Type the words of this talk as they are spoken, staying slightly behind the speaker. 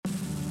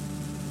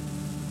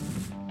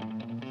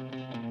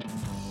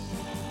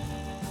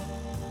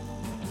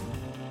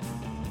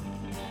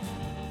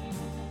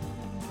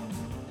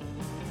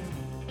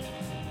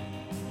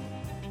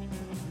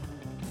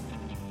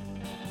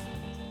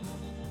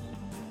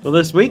Well,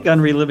 this week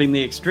on Reliving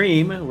the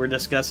Extreme, we're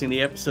discussing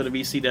the episode of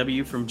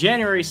ECW from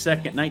January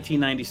 2nd,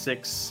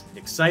 1996.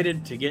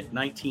 Excited to get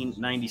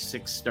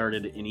 1996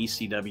 started in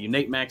ECW.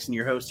 Nate Maxon,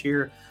 your host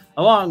here,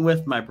 along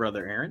with my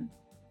brother Aaron.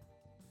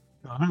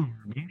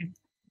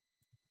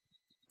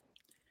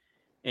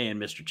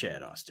 And Mr.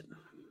 Chad Austin.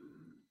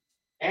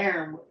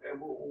 Aaron,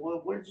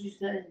 what did you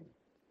say?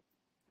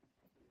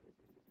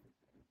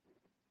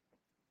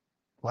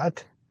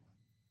 What?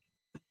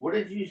 What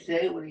did you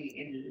say when he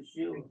introduced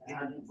you?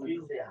 How did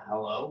you say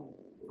hello?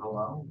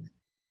 Hello?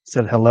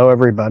 Said hello,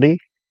 everybody.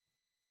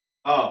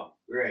 Oh,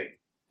 great.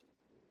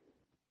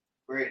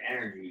 Great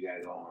energy you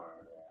got going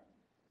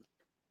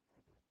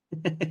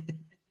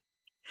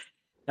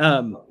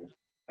on there.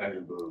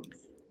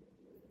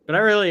 But I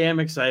really am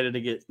excited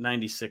to get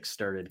 96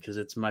 started because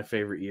it's my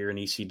favorite year in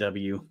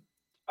ECW.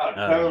 Oh,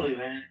 totally,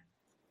 man.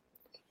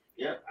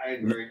 Yep, I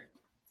agree.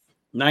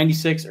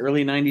 96,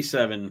 early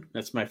 97.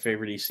 That's my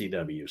favorite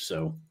ECW.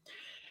 So,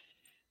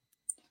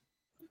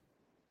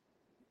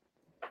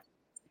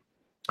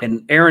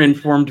 and Aaron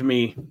informed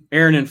me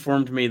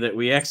that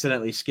we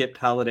accidentally skipped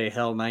Holiday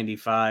Hell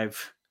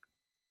 95.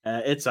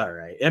 It's all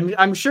right.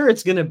 I'm sure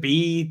it's going to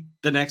be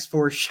the next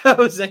 4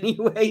 shows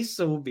anyway,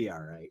 so we'll be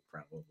all right,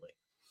 probably.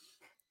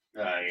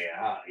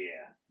 Yeah.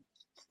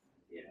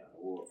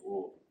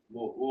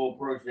 We'll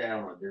approach that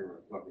on a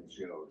different fucking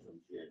show or some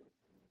shit.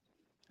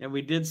 And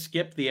we did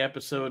skip the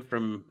episode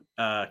from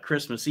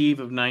Christmas Eve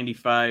of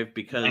 95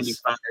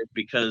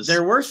 because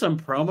there were some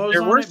promos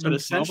on it, but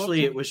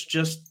essentially it was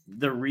just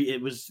they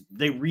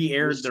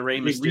re-aired the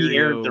Rey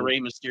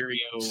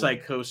Mysterio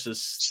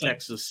Psychosis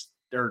Texas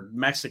or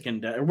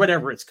Mexican or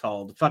whatever it's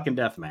called, fucking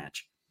death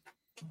match.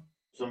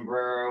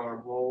 Sombrero or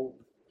bowl.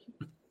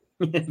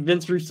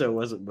 Vince Russo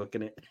wasn't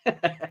booking it.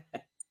 But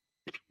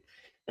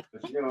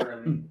you know what I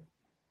mean?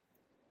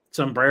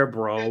 Sombrero,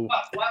 bro.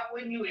 Why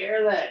wouldn't you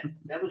air that?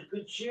 That was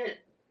good shit.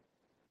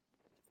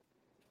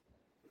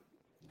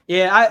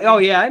 Yeah,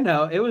 I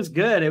know. It was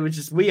good. It was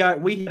just we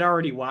had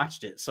already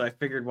watched it, so I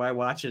figured why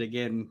watch it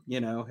again, you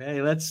know.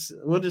 Hey,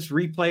 we'll just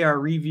replay our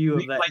review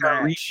of that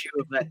match.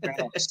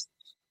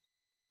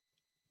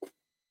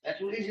 That's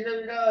what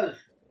ECW does.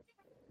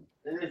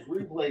 They just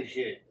replay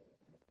shit.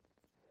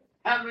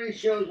 How many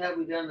shows have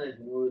we done this?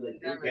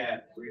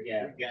 Recap.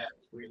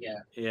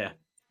 Yeah.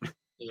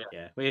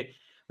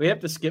 We have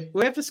to skip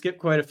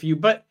quite a few,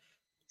 but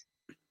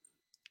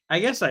I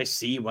guess I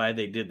see why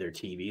they did their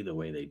TV the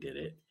way they did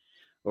it.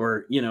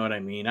 Or, you know what I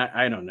mean?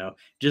 I don't know.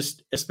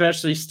 Just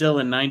especially still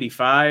in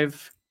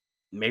 95,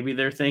 maybe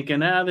they're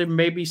thinking, there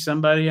may be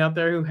somebody out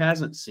there who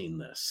hasn't seen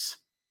this.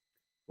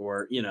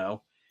 Or, you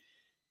know.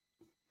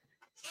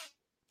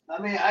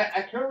 I mean,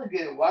 I totally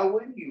get it. Why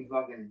wouldn't you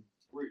fucking,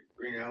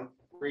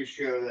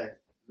 re-show that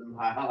some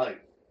highlights?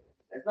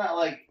 It's not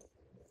like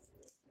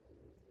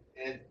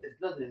it's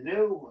nothing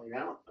new, you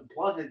know. And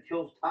plus, it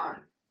kills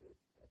time.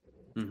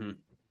 Mm-hmm.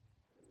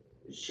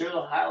 Show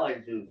the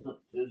highlights to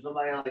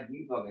somebody like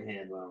you, fucking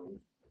handbones.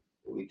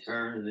 We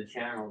turn to the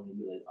channel and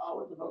be like, "Oh,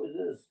 what the fuck is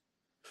this?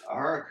 A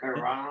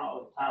hurricane running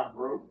off the top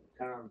rope,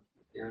 kind of."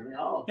 You know what I mean?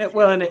 Oh, yeah.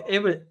 Well, and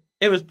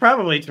it was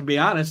probably, to be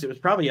honest, it was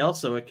probably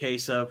also a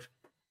case of,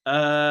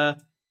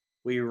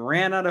 we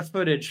ran out of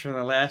footage from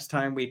the last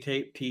time we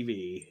taped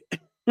TV.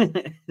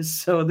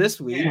 So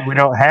this week we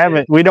don't have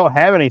it. We don't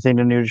have anything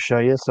new to show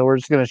you, so we're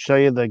just going to show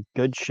you the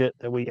good shit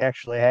that we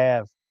actually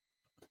have.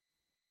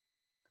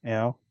 You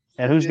know,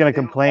 and who's going to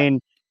complain?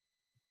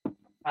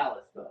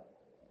 Pilot stuff.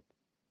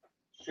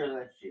 Show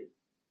that shit.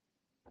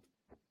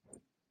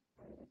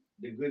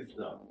 The good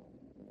stuff.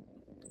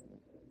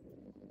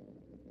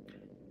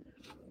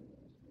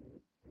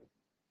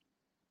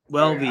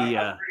 Well,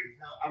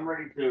 I'm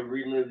ready to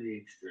relive the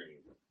extreme.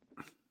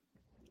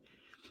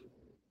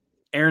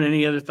 Aaron,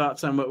 any other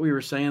thoughts on what we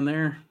were saying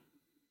there?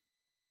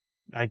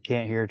 I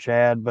can't hear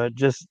Chad, but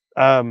just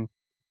they're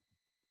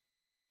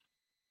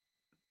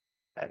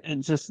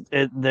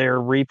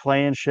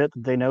replaying shit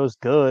that they know is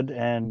good,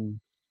 and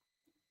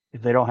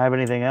if they don't have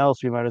anything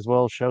else, we might as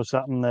well show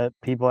something that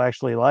people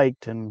actually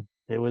liked, and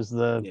it was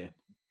the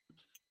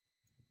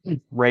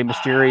Rey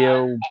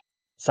Mysterio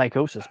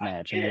Psychosis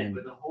match. I mean,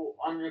 but the whole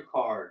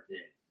undercard thing,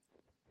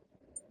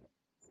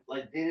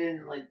 like they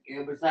didn't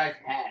besides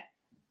Hat,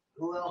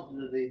 who else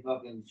did they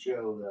fucking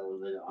show that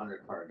was an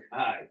undercard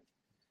guy?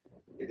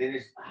 They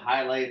just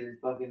highlighted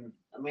fucking.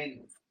 I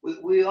mean,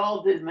 we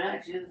all did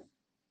matches.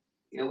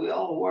 You know, we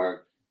all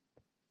worked.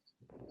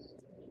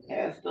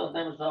 Yeah, still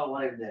never saw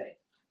light of day.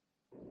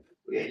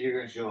 Yeah,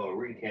 you're gonna show a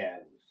recap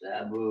of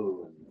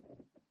Sabu and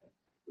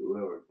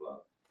whoever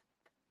fuck.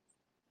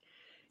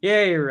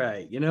 Yeah, you're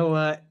right. You know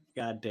what?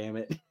 God damn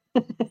it.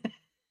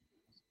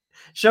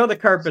 Show the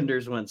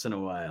Carpenters once in a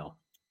while.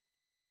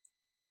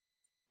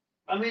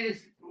 I mean,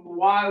 it's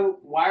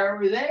why are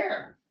we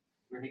there?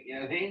 You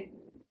know what I mean?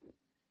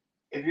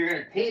 If you're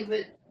gonna tape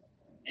it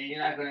and you're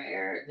not gonna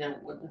air it, then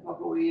what the fuck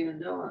are we even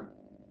doing?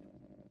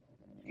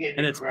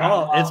 And it's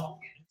Paul.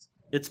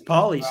 It's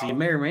Paulie, so you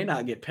may or may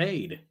not get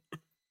paid.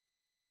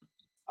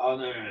 Oh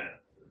no!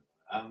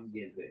 I'm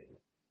getting paid.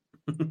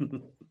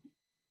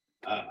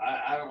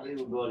 I don't leave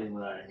a building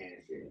without a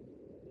handshake.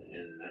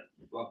 And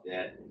fuck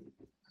that.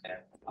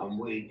 I'm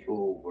way too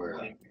over.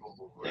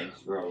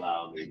 Thanks for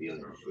allowing me to be on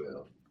your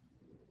show.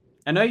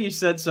 I know you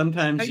said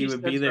sometimes you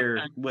would be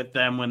there with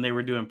them when they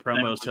were doing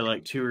promos till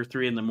like 2 or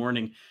 3 in the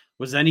morning.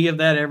 Was any of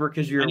that ever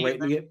because you were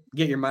waiting to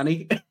get your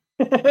money?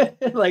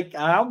 Like,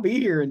 I'll be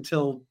here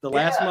until the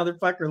last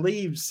motherfucker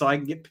leaves so I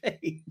can get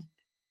paid.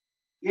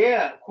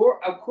 Yeah,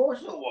 of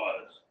course it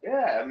was.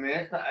 Yeah, I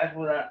mean, that's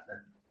what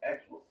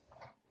that's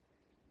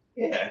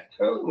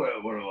totally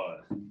what it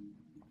was.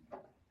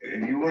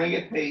 If you want to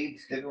get paid,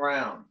 stick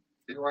around.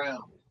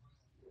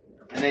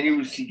 And then you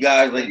would see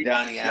guys like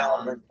Donnie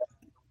Allen.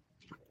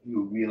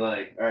 You would be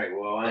like, all right,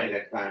 well, I ain't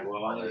got time.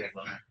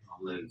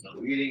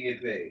 You didn't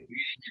get paid.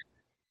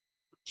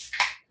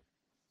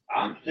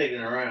 I'm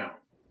sticking around.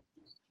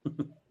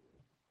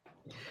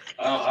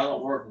 I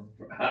don't work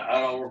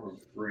for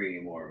free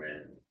anymore,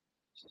 man.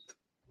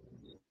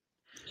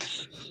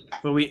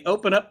 But we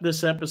open up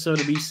this episode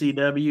of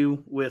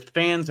ECW with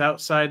fans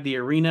outside the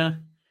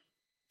arena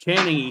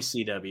chanting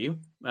ECW.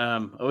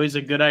 Always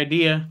a good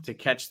idea to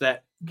catch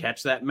that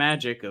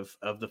magic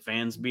of the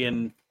fans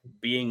being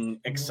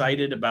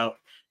excited about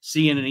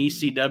seeing an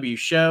ECW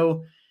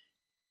show.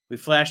 We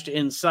flashed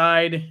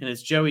inside, and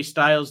it's Joey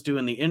Styles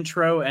doing the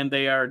intro, and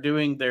they are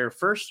doing their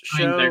first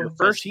show.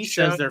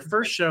 Their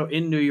first show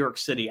in New York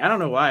City. I don't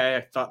know why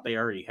I thought they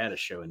already had a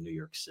show in New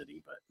York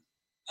City, but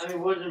I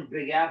mean, wasn't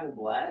Big Apple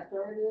Blast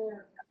already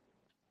there?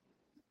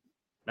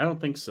 I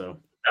don't think so.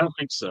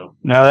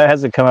 No, that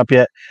hasn't come up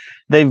yet.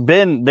 They've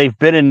been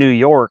in New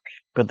York,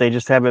 but they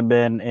just haven't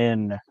been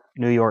in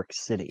New York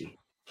City.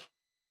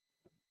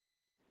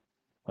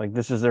 Like,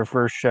 this is their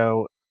first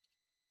show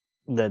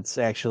that's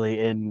actually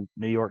in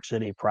New York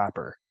City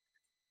proper,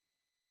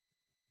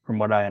 from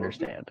what I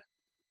understand.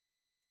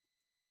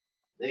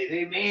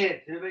 They made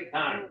it to the big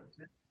con.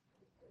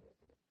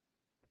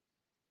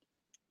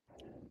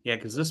 Yeah,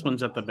 because this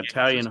one's at the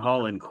Battalion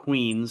Hall in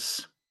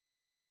Queens.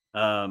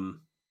 I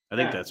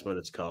think that's what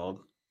it's called.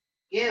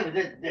 Yeah, but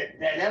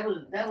that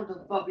was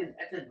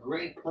that's a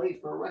great place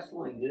for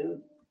wrestling,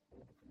 dude.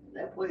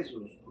 That place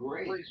was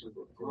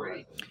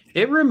great.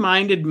 It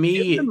reminded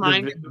me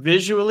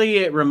visually.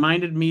 It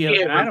reminded me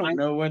of. I don't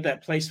know what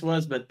that place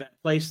was, but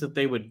that place that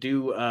they would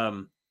do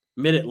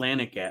Mid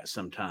Atlantic at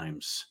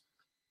sometimes.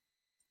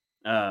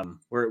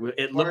 Where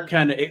it looked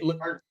kind of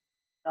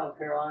South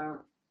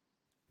Carolina.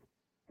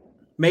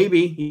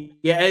 Maybe,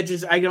 yeah.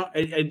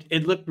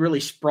 It looked really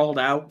sprawled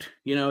out.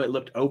 You know, it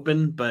looked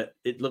open, but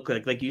it looked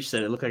like you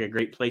said, it looked like a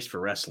great place for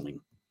wrestling.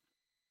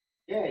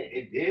 Yeah,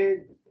 it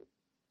did.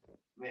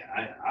 Man,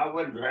 I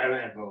wasn't driving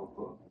that far.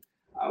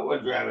 I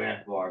wasn't driving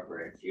that far for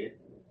that shit.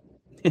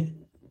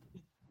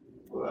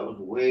 Well, that was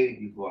way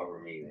too far for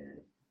me, man.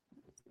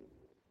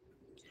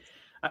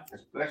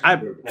 Especially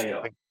for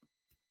payoff.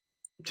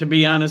 To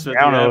be honest with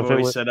you, I've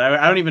always said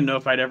I don't even know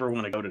if I'd ever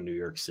want to go to New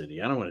York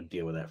City. I don't want to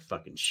deal with that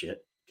fucking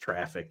shit,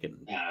 traffic and.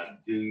 Nah,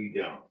 dude, you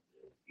don't.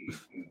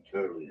 You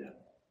totally don't.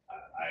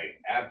 I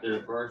after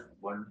the first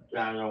one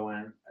time I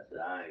went, I said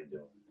I ain't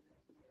doing it.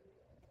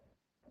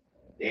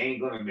 They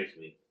ain't gonna miss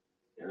me.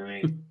 You know what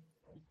I mean?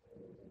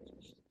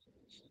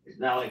 It's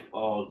not like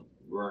Paul's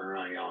running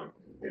around yelling,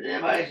 has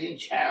anybody seen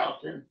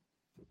Charleston?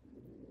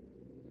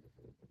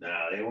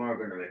 No, they weren't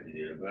going to make me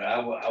do it. But I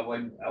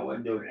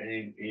wasn't doing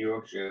any New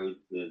York shows.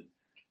 The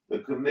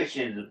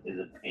commission is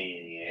a pain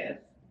in the ass.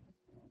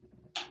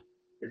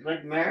 It's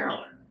like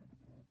Maryland.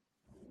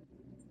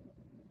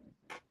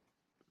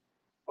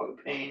 What a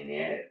pain in the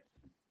ass.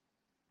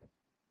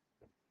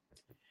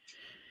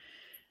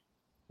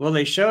 Well,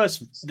 they show us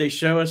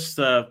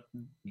the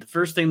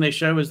first thing they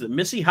show is that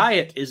Missy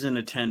Hyatt is in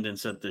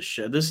attendance at this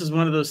show. This is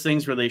one of those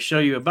things where they show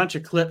you a bunch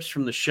of clips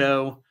from the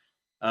show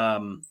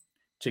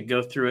to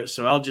go through it.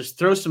 So I'll just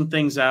throw some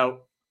things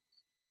out.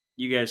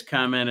 You guys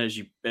comment as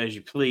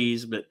you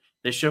please, but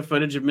they show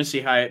footage of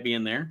Missy Hyatt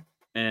being there,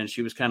 and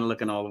she was kind of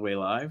looking all the way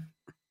live.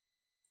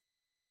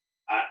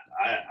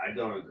 I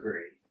don't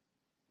agree.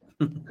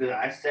 Because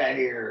I sat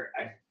here,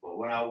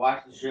 when I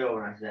watched the show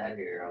and I sat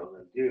here, I was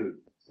like, dude,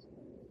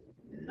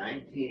 in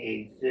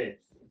 1986,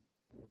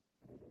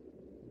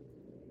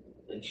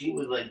 and she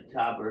was like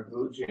top of her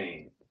food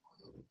chain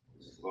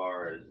as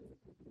far as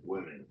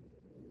women.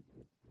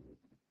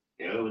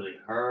 You know, it was like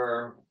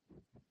her,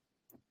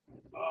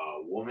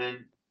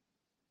 Woman,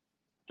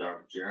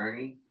 Dark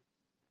Journey.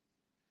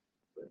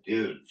 But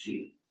dude,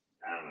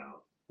 I don't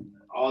know.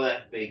 All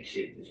that fake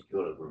shit just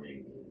killed it for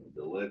me.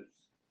 The lips.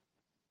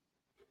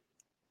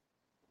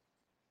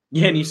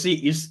 Yeah, and you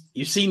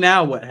see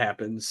now what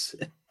happens.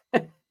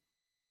 Yeah,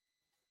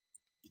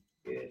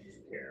 it's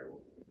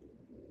terrible.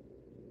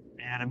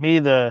 Yeah, to me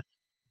the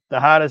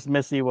hottest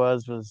Missy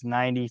was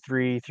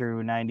 93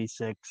 through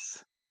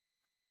 96.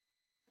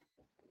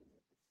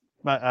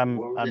 But I'm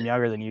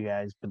younger than you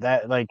guys, but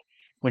that, like,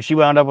 when she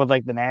wound up with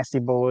like the Nasty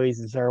Boys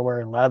and started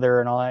wearing leather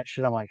and all that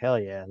shit, I'm like, hell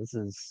yeah, this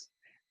is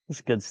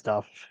good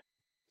stuff.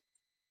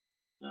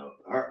 No,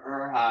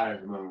 her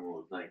hottest moment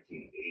was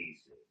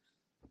 1986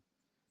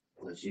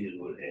 when she was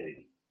with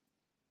Eddie.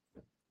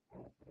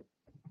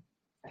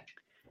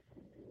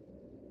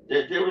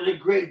 There was a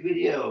great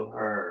video of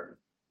her.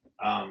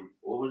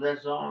 What was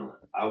that song?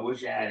 I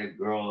wish I had a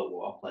girl that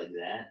walked like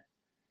that.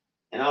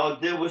 And all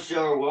it did was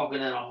show her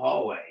walking in a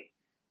hallway,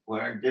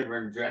 wearing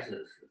different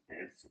dresses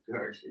and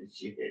skirts and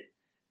shit.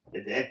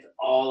 That's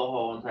all the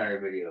whole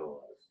entire video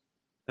was.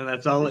 And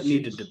that's all it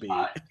needed to be.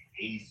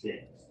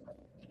 86.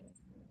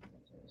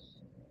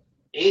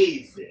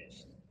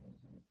 86.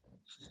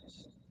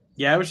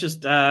 Yeah, it was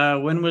just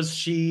when was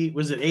she?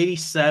 Was it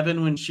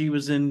 87 when she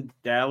was in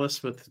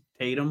Dallas with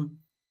Tatum?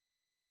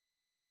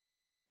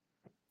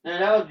 No,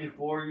 that was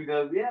before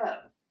UWF.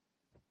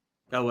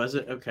 Oh, was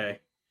it? Okay.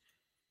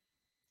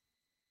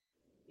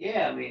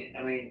 Yeah, I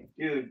mean,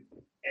 dude,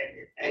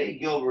 Eddie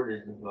Gilbert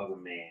is the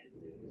fucking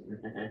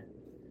man.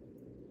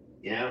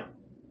 You know,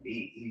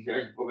 he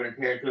starts booking a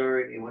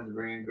territory. He wants to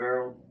bring in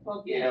girls.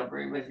 Fuck yeah, I'll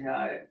bring Missy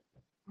Hyatt.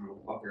 I'm gonna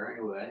fuck her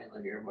anyway,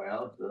 like everybody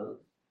else does.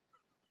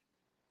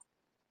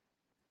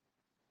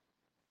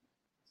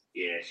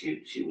 Yeah,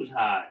 she was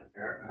hot.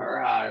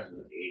 Her hottest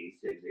was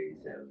 86,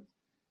 87.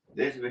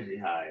 This Missy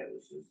Hyatt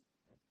was just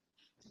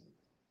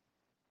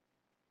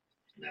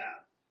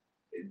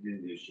it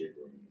didn't do shit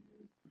for me.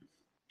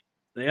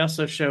 They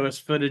also show us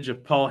footage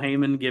of Paul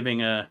Heyman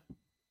giving an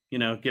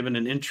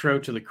intro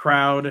to the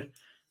crowd.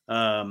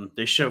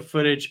 They show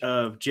footage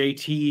of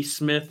JT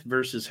Smith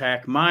versus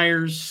Hack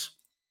Myers.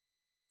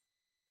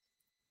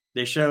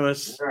 They show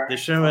us.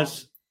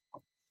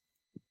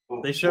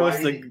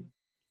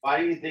 Why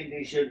do you think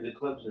they showed the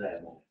clips of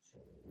that match?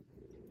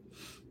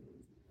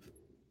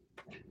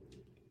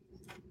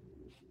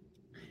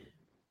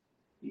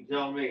 You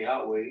tell me.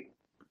 I'll wait.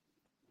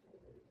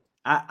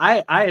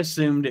 I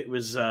assumed it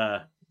was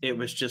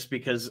just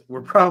because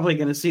we're probably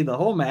going to see the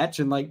whole match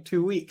in like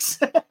 2 weeks.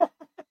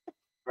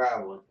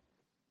 Probably.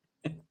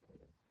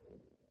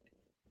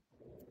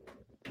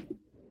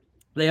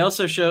 They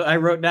also show. I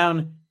wrote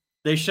down.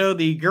 They show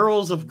the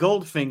girls of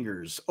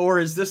Goldfingers, or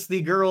is this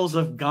the girls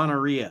of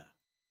Gonorrhea?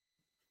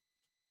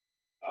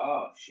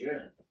 Oh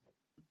shit!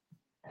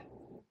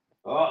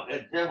 Oh,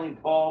 it's definitely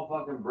Paul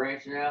fucking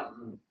branching out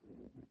and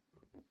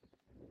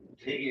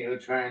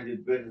trying to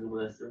do business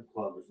with a strip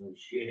club or some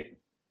shit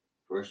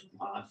for a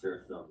sponsor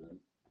or something.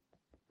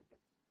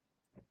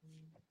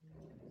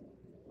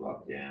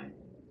 Fuck them.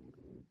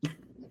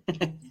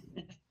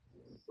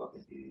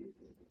 Fucking idiot.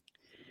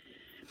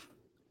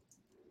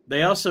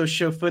 They also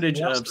show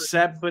footage of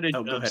Sab footage.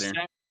 Oh, go ahead,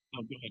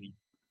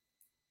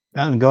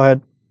 Aaron. Go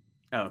ahead.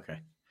 Oh, okay.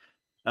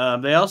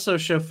 They also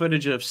show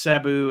footage of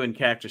Sabu and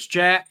Cactus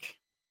Jack,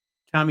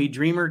 Tommy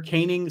Dreamer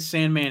caning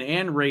Sandman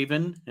and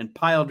Raven, and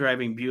pile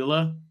driving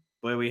Beulah.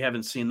 Boy, we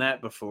haven't seen that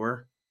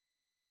before.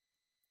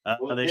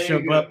 Well, they show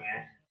man.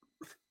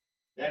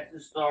 That's the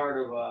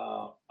start of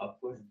a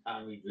push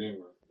Tommy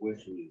Dreamer.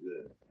 Wish he was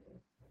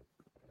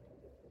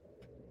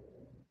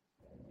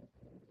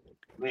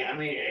good. I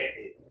mean,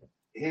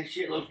 his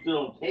shit looks good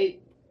on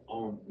tape,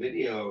 on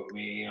video. I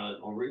mean,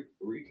 on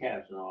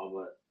recaps and all,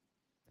 but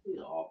he's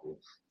awful.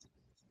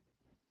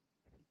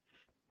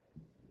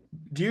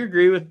 Do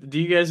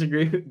you guys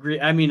agree?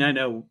 I mean, I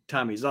know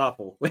Tommy's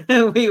awful.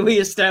 we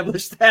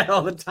established that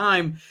all the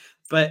time,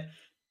 but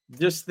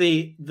just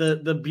the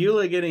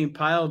Beulah getting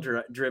pile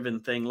driven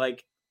thing,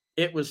 like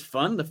it was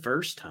fun the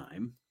first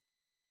time.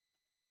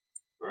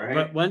 Right.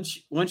 But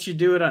once you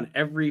do it on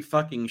every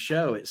fucking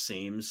show, it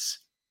seems,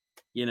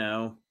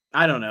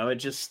 I don't know.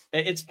 It's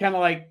kind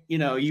of like,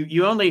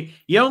 you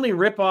only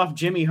rip off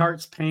Jimmy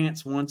Hart's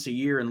pants once a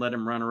year and let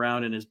him run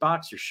around in his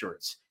boxer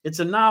shorts. It's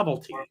a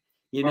novelty,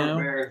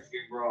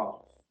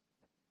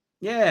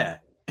 Yeah.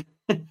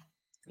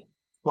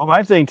 Well,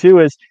 my thing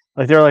too is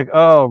like they're like,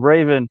 oh,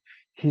 Raven,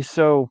 he's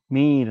so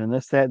mean and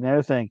this, that, and the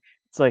other thing.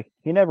 It's like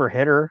he never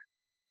hit her.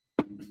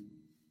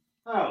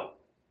 Oh.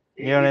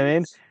 You know what I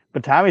mean?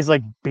 But Tommy's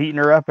like beating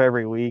her up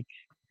every week.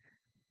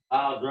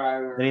 I'll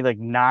drive her. Then he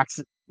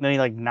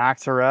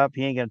knocks her up.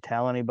 He ain't gonna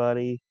tell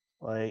anybody.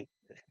 Like,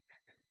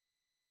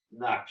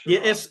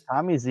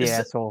 Tommy's the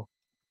asshole.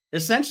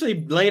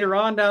 Essentially, later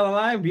on down the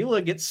line,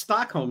 Beulah gets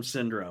Stockholm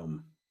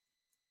syndrome.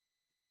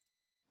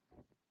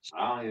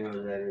 I don't even know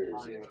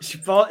what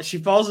that is. She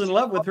falls in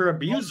love with her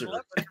abuser.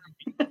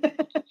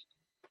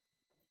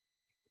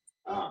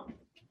 I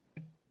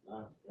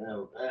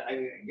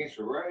guess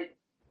you're right.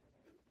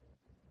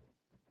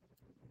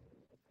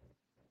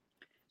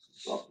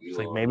 It's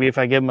like maybe if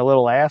I give him a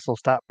little ass, he'll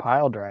stop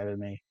pile driving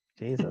me.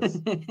 Jesus.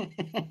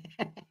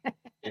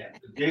 Yeah,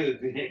 dude.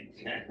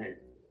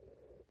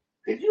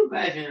 Could you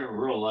imagine in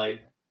real life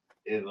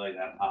if like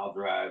I pile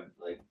drive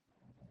like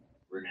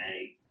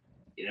Renee,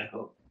 and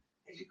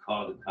she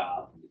called the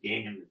cops and the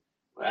game?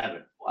 What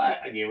happened? Why?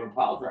 I gave her a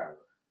pile driver.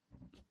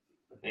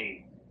 I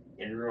mean,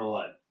 in real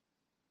life.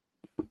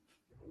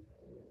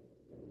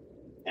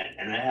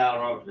 And I held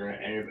her up there,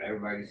 and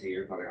everybody can see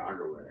her fucking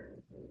underwear.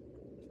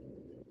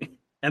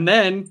 And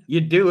then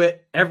you do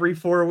it every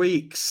 4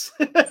 weeks.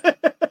 Dude,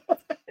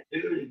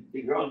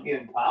 the girl's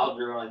getting pile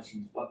driven like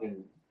she's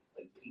fucking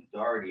like Pete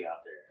Doherty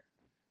out there.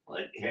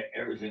 Like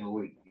every single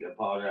week, you get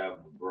pile driven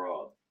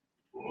abroad.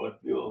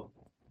 What, Bill?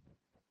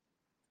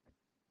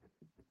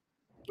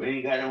 We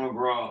ain't got no more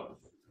bras.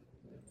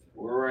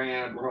 We're running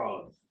out of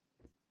bras.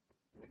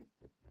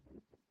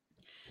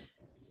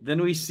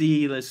 Then we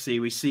see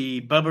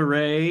Bubba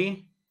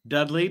Ray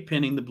Dudley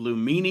pinning the Blue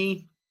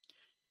Meanie.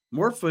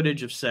 More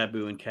footage of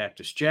Sabu and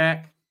Cactus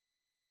Jack.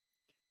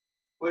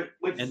 Which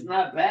is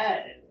not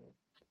bad.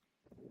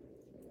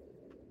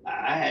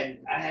 I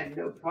had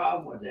no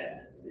problem with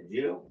that. Did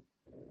you?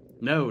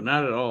 No,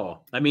 not at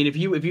all. I mean, if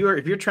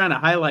you're trying to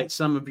highlight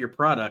some of your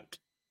product,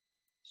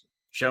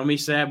 show me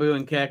Sabu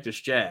and Cactus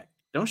Jack.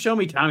 Don't show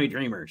me Tommy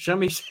Dreamer. Show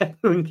me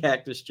Sabu and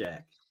Cactus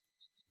Jack.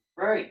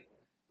 Right.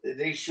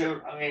 They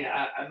showed. I mean,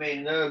 I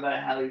made note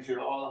about how they showed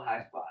all the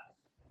high spots.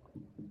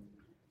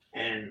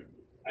 And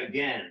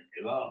again,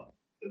 if I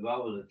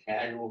was a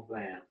casual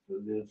fan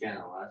of the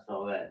channel, I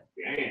saw that.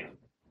 Damn,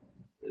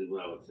 is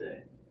what I would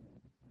say.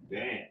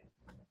 Damn.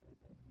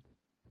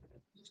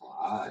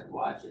 I'd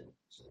watch it.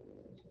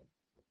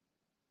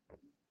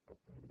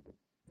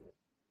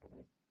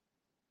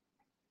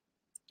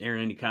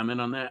 Aaron, any comment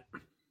on that?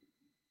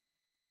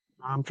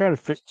 I'm trying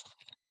to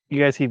you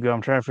guys keep going.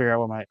 I'm trying to figure out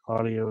what my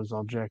audio is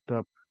all jacked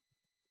up.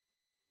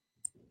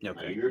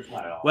 Okay.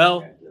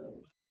 Well,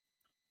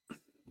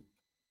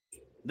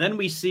 then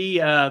we see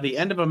the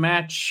end of a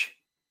match.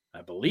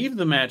 I beueve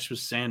the match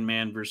was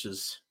Sandman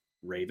versus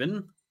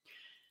Raven.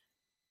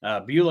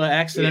 Beulah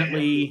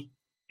accidentally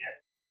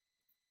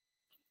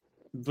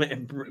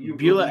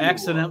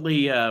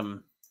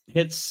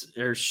hits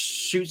or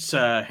shoots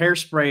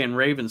hairspray in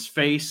Raven's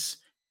face.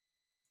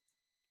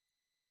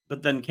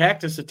 But then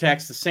Cactus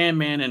attacks the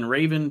Sandman and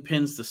Raven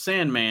pins the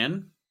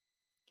Sandman.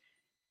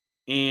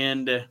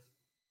 And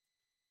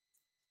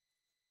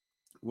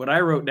what I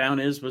wrote down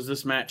was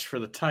this match for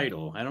the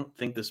title? I don't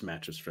think this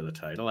match was for the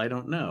title. I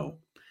don't know.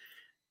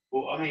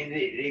 Well, I mean,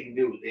 they can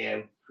do. They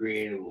have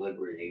creative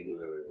liberty. They can do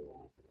whatever they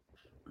want.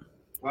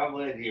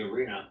 Probably at the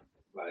arena,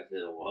 if I said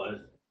it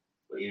was.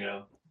 But,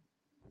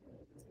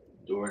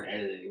 during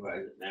editing, you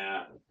guys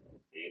nah,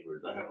 ain't for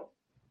the hell.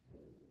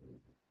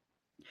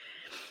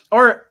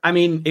 Or, I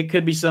mean, it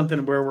could be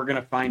something where we're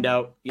going to find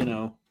out,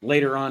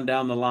 later on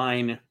down the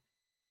line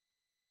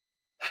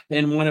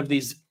in one of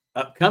these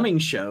upcoming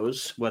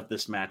shows what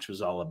this match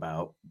was all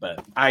about.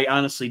 But I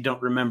honestly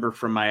don't remember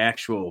from my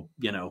actual,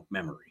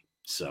 memory.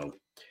 So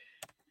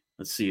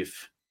let's see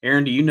if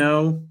Aaron, do you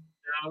know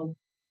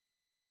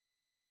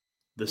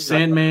the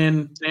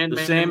Sandman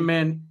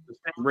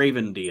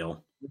Raven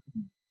deal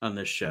on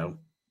this show?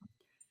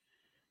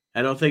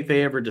 I don't think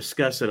they ever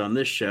discuss it on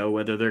this show,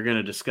 whether they're going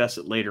to discuss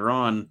it later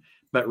on.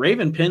 But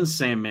Raven pins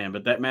Sandman,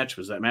 but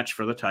was that match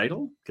for the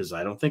title? Because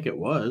I don't think it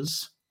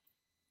was.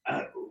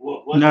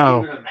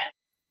 No.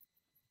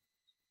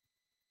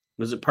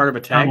 Was it part of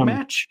a tag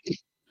match?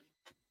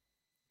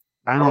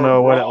 I don't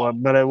know what it was,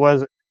 but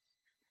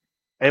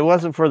it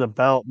wasn't for the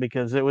belt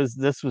because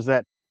this was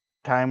that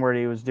time where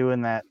he was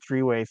doing that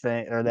 3-way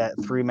thing or that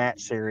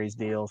 3-match series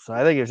deal. So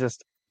I think it's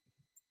just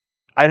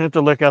I'd have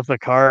to look up the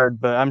card,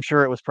 but I'm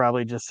sure it was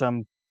probably just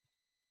some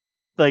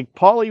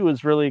Paulie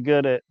was really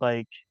good at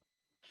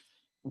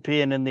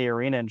being in the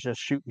arena and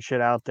just shooting shit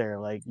out there,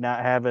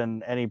 not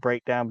having any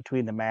breakdown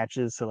between the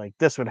matches. So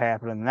this would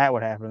happen and that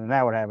would happen and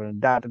that would happen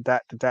and dot.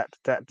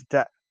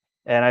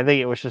 And I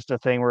think it was just a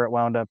thing where it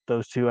wound up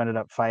those two ended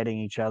up fighting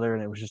each other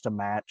and it was just a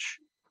match.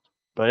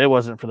 But it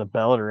wasn't for the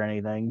belt or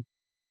anything.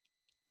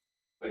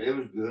 But it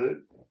was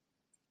good.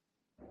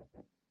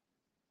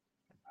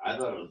 I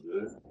thought it was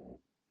good.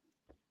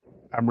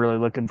 I'm really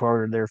looking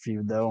forward to their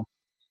feud, though.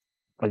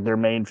 Their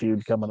main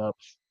feud coming up.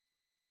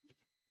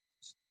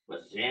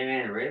 What,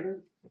 Sandman and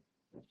Raven?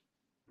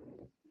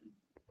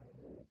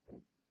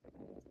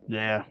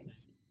 Yeah.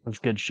 That's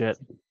good shit.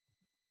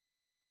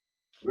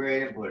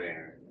 Great input,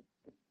 Aaron.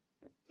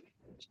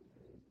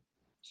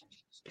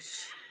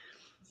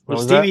 Well,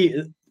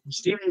 Stevie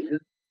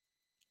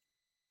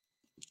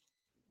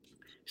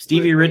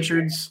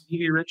Richards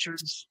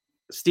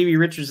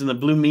and the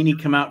Blue Meanie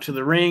come out to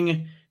the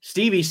ring.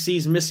 Stevie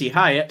sees Missy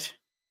Hyatt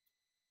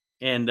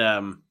and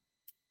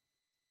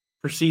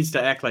proceeds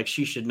to act like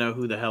she should know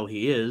who the hell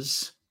he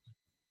is.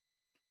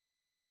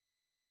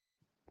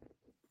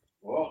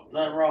 Well,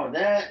 nothing wrong with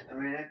that. I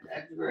mean,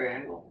 that's a great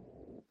angle.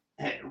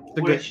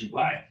 What did she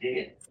buy?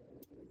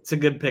 It's a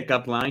good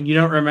pickup line. You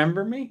don't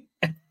remember me?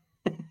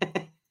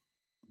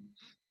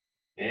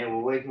 Yeah,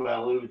 we'll wait till I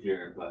lose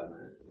here in 5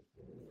 minutes.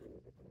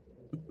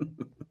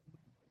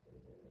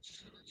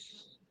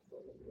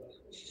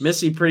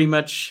 Missy pretty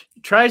much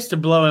tries to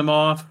blow him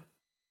off,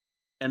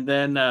 and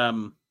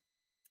then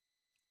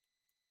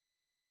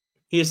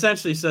he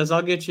essentially says,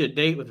 "I'll get you a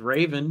date with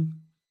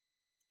Raven."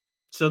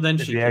 So then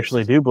if you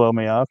actually do blow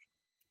me off.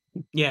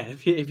 Yeah,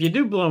 if you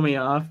do blow me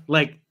off,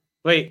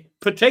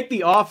 take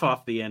the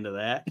off the end of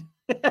that.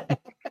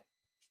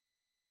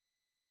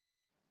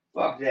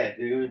 Fuck that,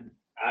 dude.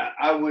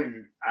 I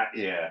wouldn't.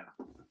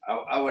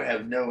 I would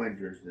have no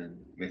interest in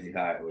Missy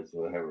Hyatt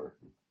whatsoever,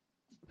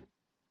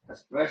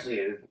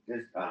 especially at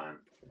this time.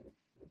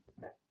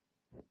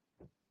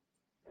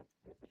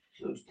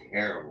 She was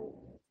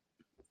terrible.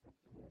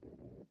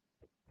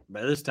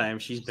 By this time,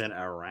 she's been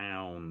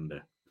around.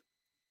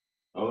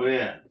 Oh Oh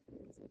yeah.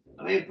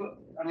 I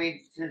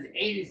mean, since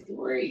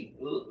 '83.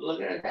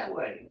 Look at it that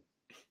way.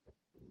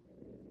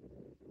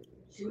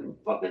 She was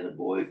fucking the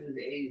boys since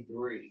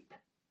 '83.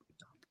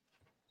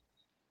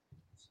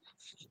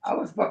 I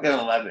was fucking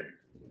 11.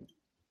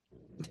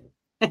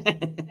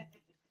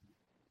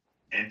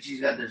 And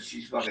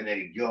she's fucking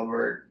Eddie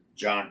Gilbert,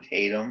 John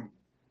Tatum.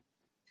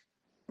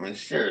 I mean,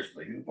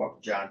 seriously, who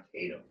fucked John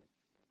Tatum?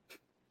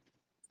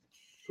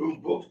 Who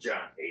booked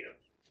John Tatum?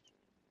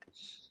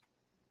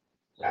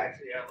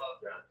 Actually, I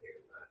love John Tatum.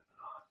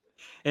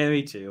 Yeah,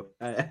 me too.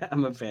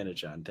 I'm a fan of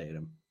John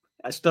Tatum.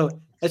 I still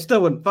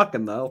wouldn't fuck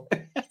him though.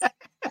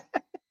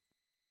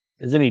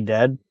 Isn't he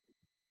dead?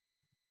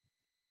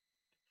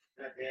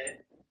 Not dead.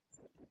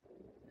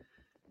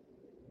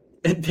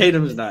 And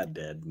Tatum's not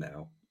dead,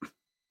 no.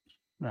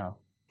 No.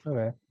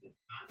 Okay.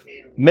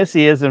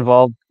 Missy is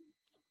involved.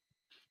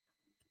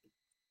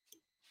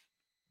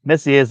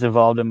 Missy is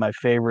involved in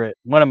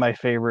one of my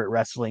favorite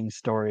wrestling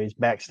stories,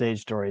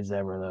 backstage stories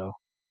ever, though.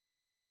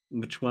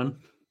 Which one?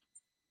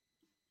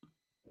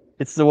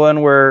 It's the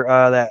one where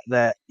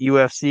that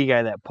UFC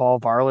guy, that Paul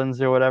Varlins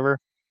or whatever,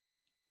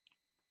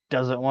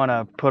 doesn't want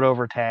to put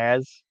over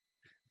Taz,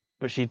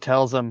 but she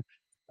tells him,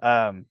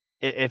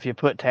 if you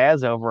put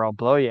Taz over, I'll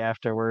blow you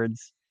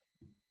afterwards.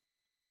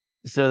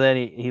 So then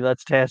he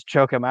lets Taz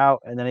choke him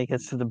out, and then he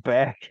gets to the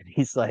back, and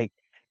he's like,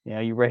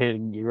 you ready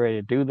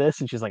to do this?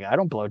 And she's like, I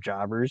don't blow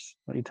jobbers.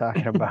 What are you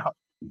talking about?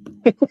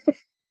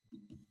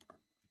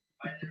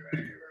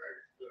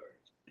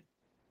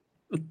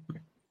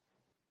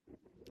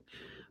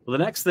 Well,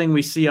 the next thing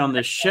we see on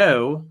this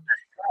show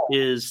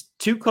is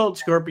Too Cold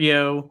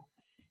Scorpio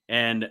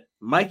and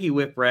Mikey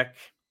Whipwreck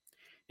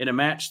in a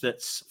match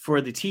that's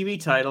for the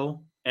TV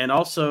title and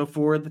also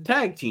for the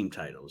tag team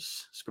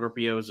titles.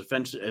 Scorpio is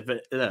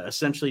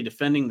essentially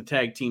defending the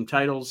tag team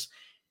titles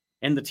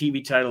and the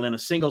TV title in a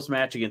singles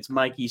match against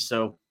Mikey.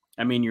 So,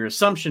 I mean, your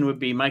assumption would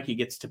be Mikey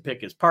gets to pick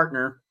his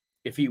partner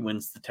if he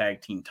wins the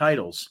tag team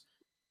titles.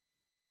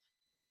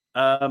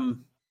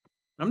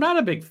 I'm not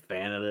a big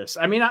fan of this.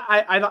 I mean,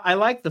 I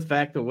like the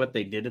fact of what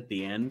they did at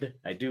the end.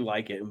 I do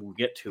like it, and we'll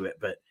get to it,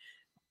 but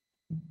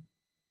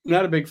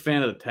not a big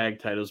fan of the tag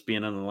titles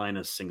being on the line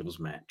as singles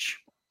match.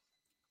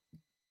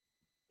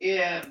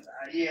 Yeah,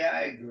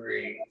 I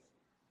agree.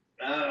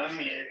 I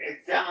mean, it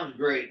sounds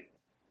great,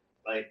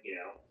 like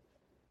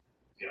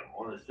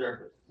on the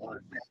surface.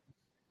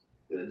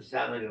 It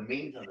sounds like it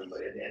means something,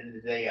 but at the end of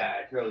the day,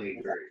 I totally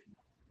agree.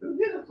 Who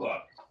gives a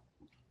fuck?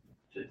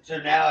 So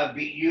now I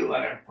beat you,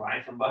 I gotta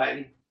find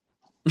somebody.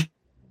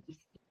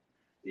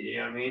 You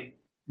know what I mean?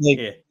 Like,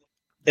 yeah.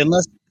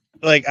 Unless,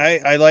 like,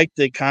 I like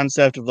the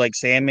concept of like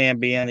Sandman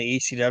being the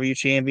ECW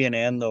champion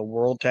and the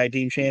World Tag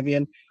Team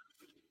champion,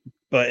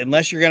 but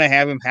unless you're gonna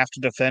have him have to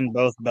defend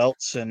both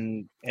belts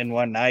in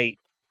one night,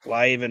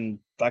 why even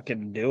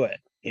fucking do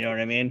it? You know what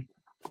I mean?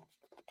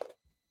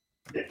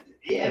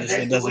 Yeah,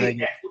 that's the way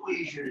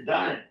you should have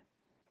done it.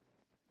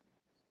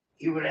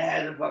 He would have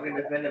had to fucking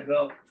defend the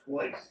belt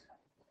twice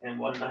in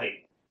one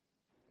night.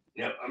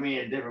 I mean,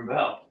 a different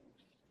belt.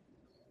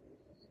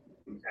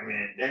 I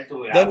mean, that's the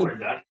way I would have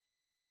done it.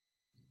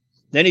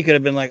 Then he could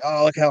have been like,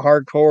 oh, look how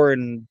hardcore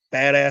and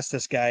badass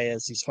this guy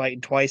is. He's fighting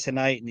twice a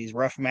night in these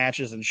rough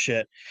matches and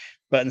shit.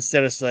 But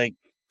instead it's like,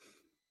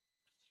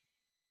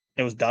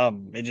 it was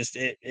dumb. It just,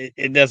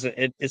 it doesn't,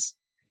 it's.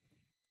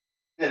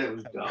 It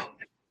was dumb.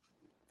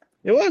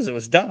 It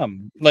was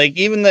dumb. Like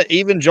even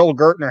Joel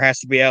Gertner has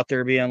to be out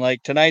there being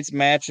like, tonight's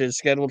match is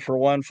scheduled for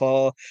one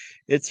fall.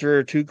 It's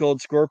for Too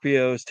Cold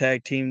Scorpio's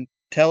tag team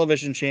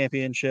television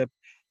championship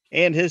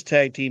and his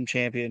tag team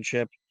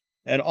championship,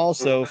 and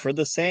also for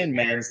the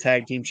Sandman's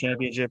tag team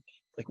championship.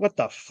 Like, what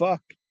the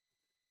fuck?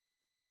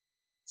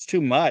 It's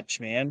too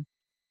much, man.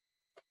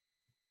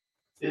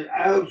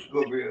 I hope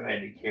Scorpio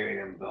had to carry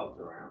them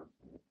belts around.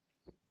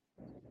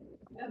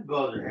 Them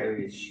belts are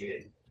heavy as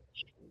shit.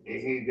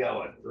 And he got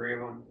what, 3 of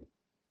them?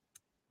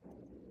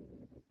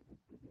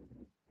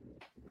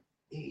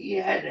 He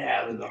had to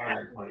have his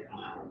 120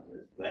 pounds in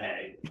his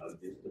bag of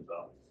just the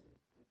belts.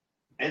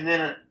 And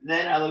then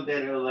I looked at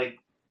it and was like,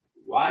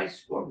 why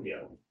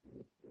Scorpio?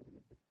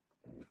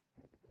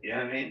 You know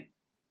what I mean?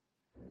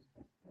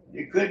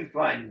 You couldn't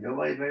find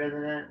nobody better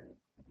than that.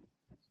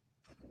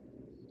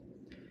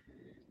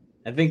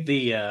 I think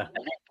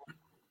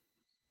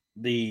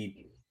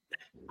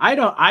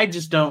I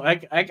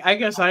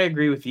guess I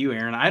agree with you,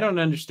 Aaron. I don't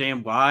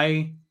understand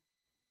why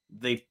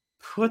they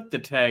put the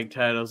tag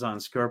titles on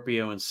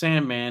Scorpio and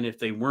Sandman if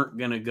they weren't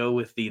going to go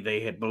with they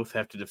had both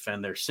have to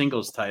defend their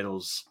singles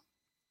titles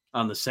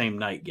on the same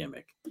night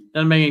gimmick.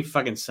 Doesn't make any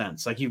fucking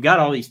sense. Like, you've got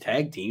all these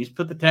tag teams,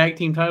 put the tag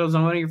team titles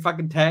on one of your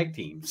fucking tag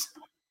teams.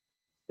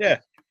 Yeah.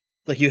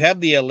 Like, you have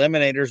the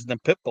Eliminators and the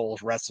Pitbulls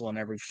wrestling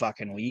every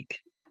fucking week.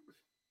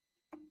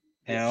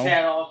 You know?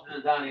 Chad Austin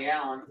and Donnie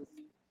Allen.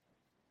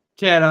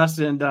 Chad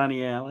Austin and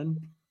Donnie Allen.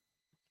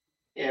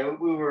 Yeah,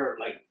 we were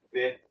like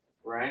 5th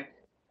ranked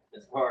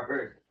as far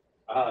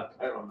as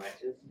title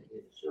matches.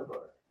 Sure.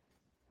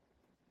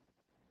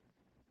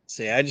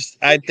 See,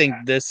 I think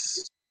the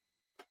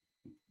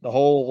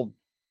whole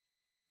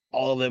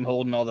all of them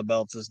holding all the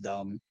belts is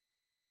dumb.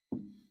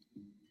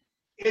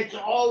 It's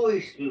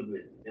always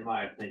stupid, in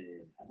my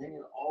opinion. I think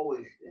it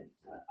always stinks.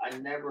 I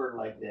never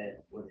like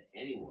that with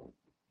anyone.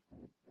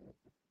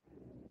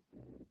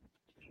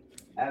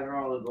 Having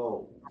all the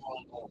gold.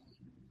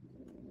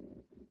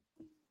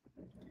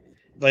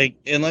 Like,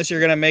 unless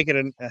you're gonna make it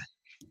an, I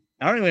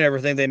don't even ever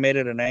think they made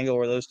it an angle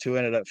where those two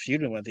ended up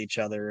feuding with each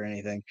other or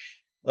anything.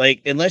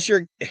 Like, unless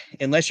you're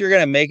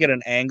gonna make it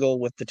an angle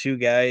with the two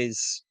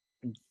guys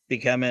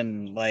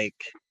becoming like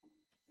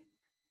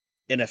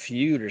in a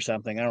feud or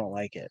something, I don't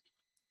like it.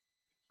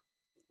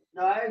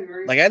 No, I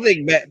agree. Like, I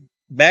think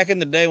back in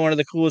the day, one of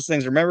the coolest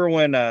things. Remember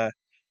when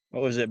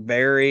what was it?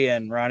 Barry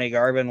and Ronnie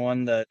Garvin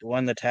won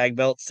the tag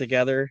belts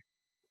together.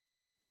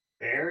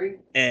 Barry?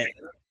 And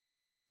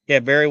yeah,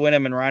 Barry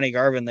Windham and Ronnie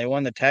Garvin, they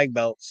won the tag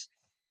belts.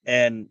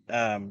 And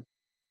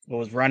what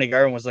was Ronnie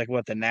Garvin was like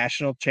what, the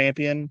national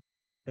champion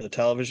or the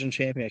television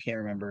champion? I can't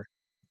remember.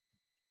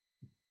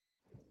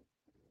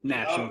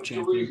 National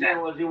champion. So what you said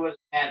was he wasn't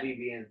happy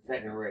being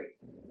second rate.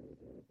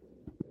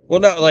 Well,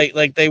 no,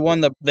 like they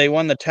won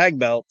the tag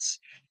belts,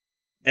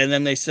 and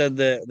then they said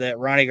that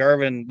Ronnie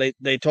Garvin,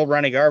 they told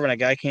Ronnie Garvin a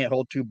guy can't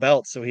hold two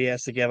belts, so he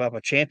has to give up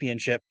a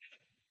championship.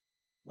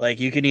 Like,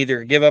 you can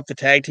either give up the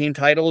tag team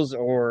titles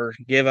or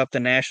give up the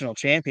national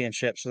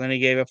championship. So then he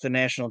gave up the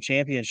national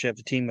championship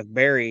to team with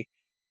Barry.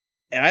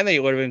 And I think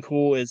it would have been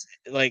cool is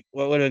like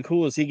what would have been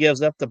cool is he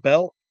gives up the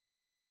belt,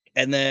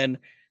 and then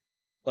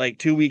like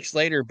 2 weeks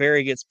later,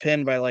 Barry gets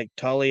pinned by like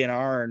Tully and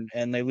Arn,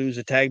 and they lose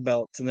the tag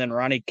belts, and then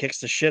Ronnie kicks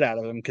the shit out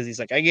of him because he's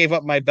like, I gave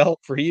up my belt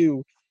for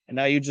you, and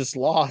now you just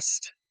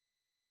lost.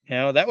 You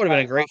know, that would have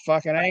been a great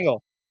fucking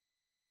angle.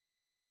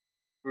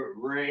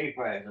 Ray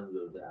probably doesn't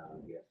go down,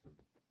 I guess.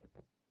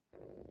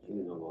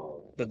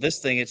 But this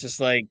thing, it's just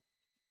like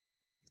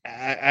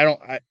I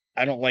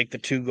don't like the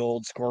 2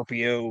 Gold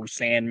Scorpio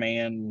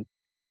Sandman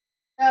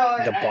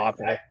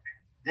debacle. That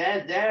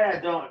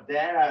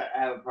I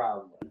have a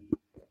problem with.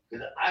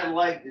 Because I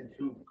like the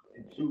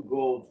two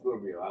Gold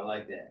Scorpio. I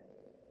like that.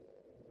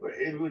 But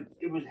it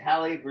was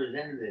how they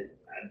presented it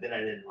that I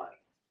didn't like.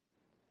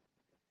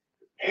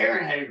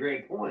 Aaron had a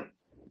great point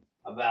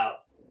about,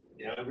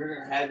 if you're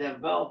gonna have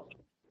them belts,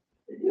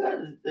 you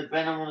gotta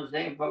defend them on the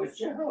same fucking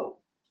show.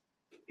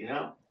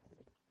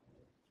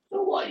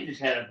 So what? You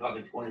just had a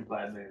fucking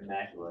 25-minute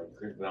match with like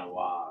Chris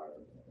Benoit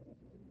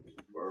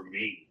or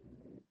me.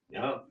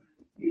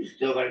 You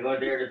still gotta go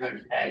there to defend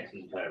the tag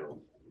team titles.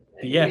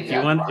 Yeah, if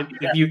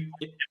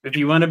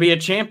you want to be a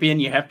champion,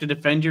 you have to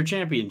defend your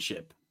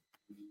championship.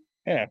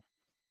 Yeah.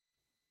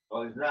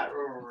 Well, it's not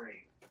Roman Reigns.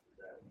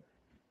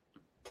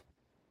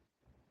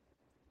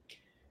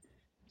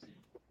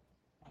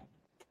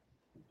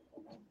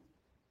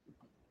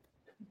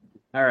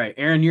 All right,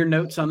 Aaron, your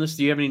notes on this?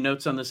 Do you have any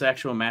notes on this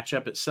actual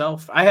matchup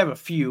itself? I have a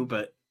few,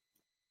 but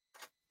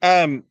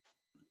like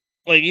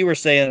you were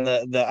saying,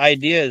 the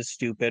idea is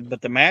stupid,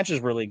 but the match is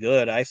really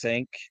good, I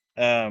think.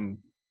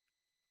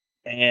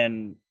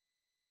 And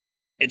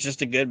it's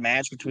just a good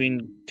match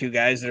between two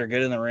guys that are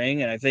good in the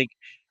ring, and I think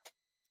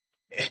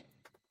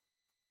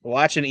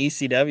watching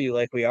ECW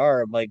like we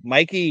are, like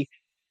Mikey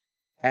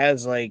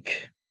has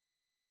like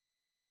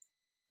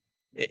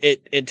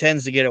it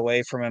tends to get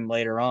away from him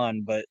later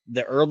on, but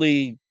the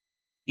early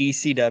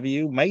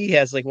ECW, Mikey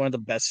has like one of the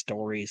best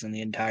stories in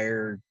the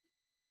entire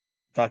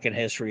fucking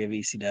history of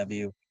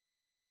ECW.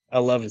 I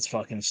love his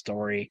fucking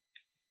story.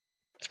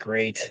 It's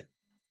great.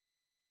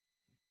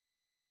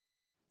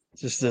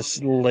 Just this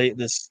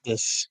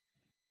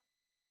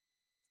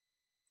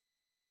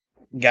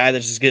guy that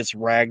just gets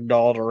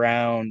ragdolled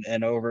around,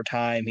 and over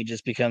time he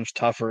just becomes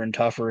tougher and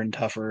tougher and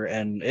tougher,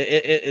 and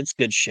it's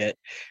good shit.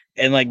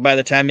 And like by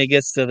the time he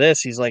gets to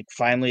this, he's like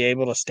finally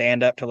able to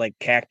stand up to like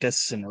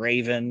Cactus and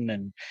Raven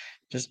and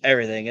just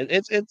everything.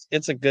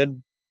 It's a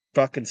good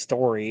fucking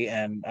story,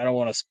 and I don't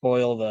want to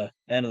spoil the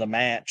end of the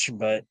match,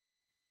 but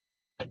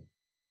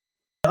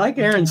like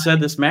Aaron said,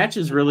 this match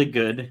is really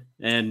good,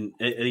 and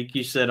like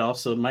you said,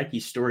 also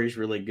Mikey's story is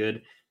really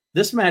good.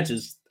 This match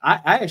is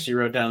I actually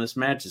wrote down this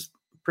match is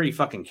pretty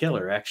fucking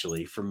killer,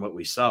 actually, from what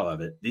we saw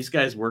of it. These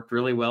guys worked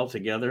really well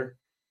together.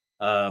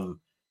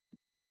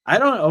 I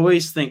don't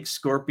always think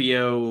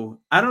Scorpio's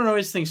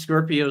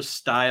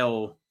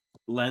style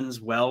lends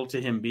well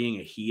to him being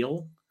a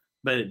heel,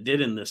 but it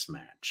did in this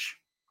match.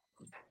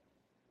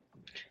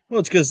 Well,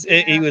 it's because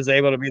he was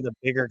able to be the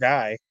bigger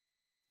guy.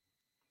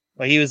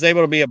 Like, he was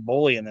able to be a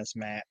bully in this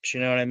match. You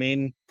know what I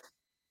mean?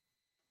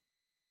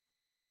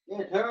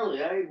 Yeah,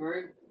 totally. I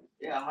agree.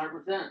 Yeah,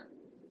 100%.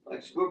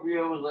 Like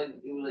Scorpio was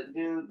like,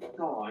 dude,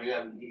 come on, you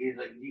gotta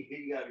be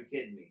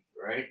kidding me,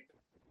 right?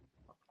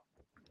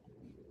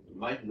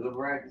 Mike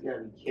Goodbrack, you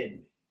gotta be kidding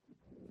me.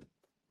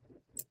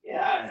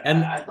 Yeah,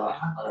 I thought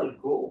it was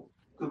cool.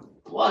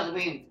 Plus, I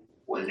mean,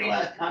 when's the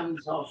last time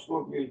you saw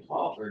Scorpio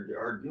talk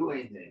or do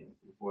anything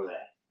before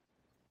that?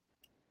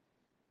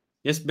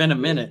 It's been a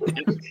minute.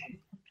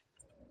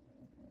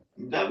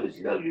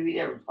 WCW, he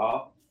never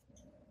talked.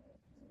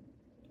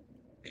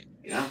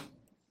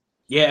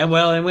 Yeah,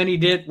 well, and when he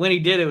did,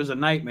 it was a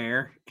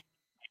nightmare.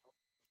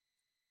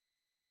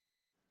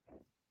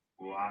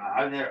 Well,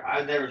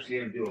 I've never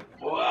seen him do it.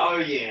 Oh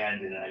yeah, I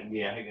did.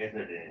 Yeah, I guess I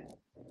did.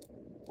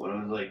 When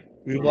it was like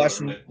we've watched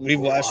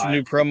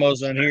new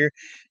promos on here,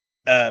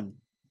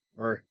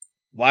 or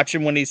watch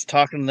him when he's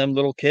talking to them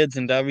little kids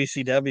in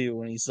WCW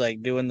when he's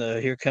like doing the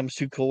 "Here Comes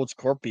Too Cold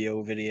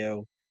Scorpio"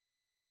 video.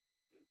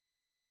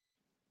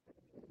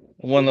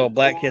 And one little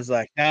black kid's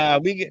like, "Nah,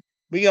 we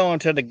going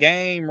to the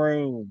game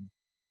room."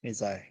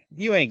 He's like,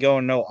 "You ain't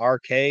going no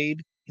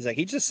arcade." He's like,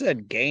 "He just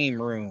said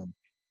game room."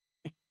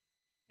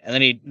 And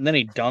then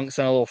he dunks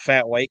on a little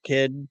fat white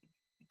kid.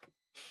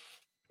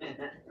 And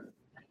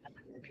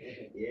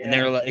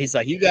they're like, he's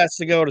like, "You got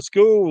to go to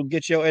school,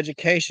 get your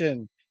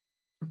education."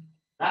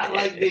 Not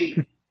like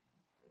me.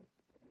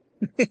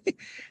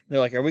 They're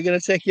like, "Are we gonna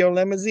take your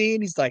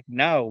limousine?" He's like,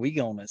 "No, we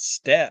gonna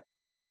step."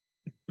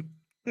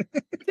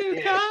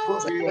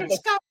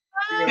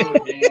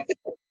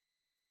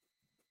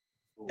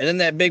 And then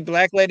that big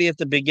black lady at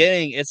the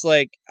beginning, it's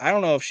like, I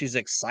don't know if she's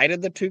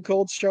excited the Too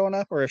Cold's showing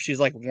up or if she's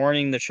like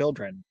warning the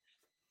children.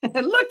 Look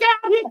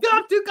out, he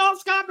got Too Cold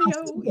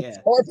Scorpio. Yeah.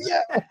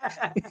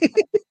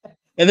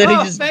 And then he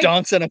just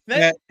dunks on a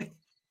fat.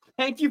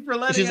 Thank you for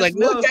letting she's us like,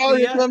 know. Look out,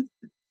 here comes.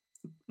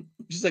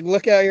 She's like,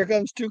 "Look out, here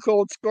comes Too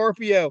Cold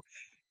Scorpio."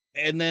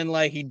 And then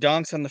like he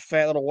dunks on the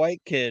fat little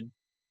white kid.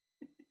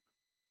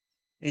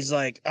 He's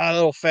like,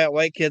 little fat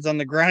white kid's on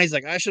the ground. He's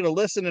like, "I should have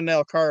listened to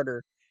Nell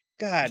Carter."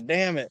 God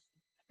damn it.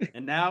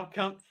 And now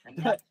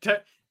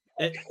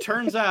it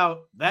turns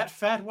out that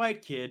fat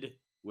white kid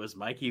was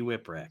Mikey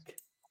Whipwreck.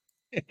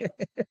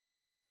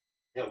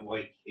 That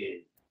white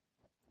kid.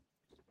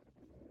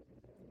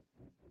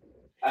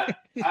 I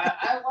mean,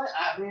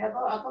 I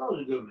thought it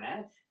was a good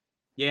match.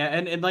 Yeah,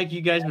 and like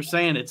you guys were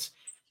saying, it's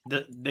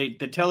they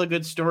tell a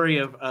good story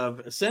of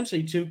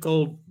essentially Too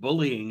Cold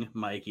bullying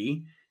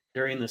Mikey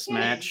during this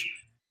match.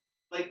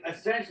 Like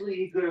essentially,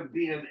 he could have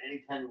beat him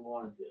anytime he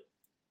wanted to.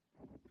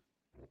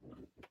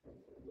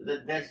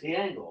 That's the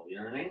angle, you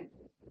know what I mean?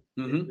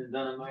 Mm-hmm. It's been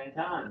done a million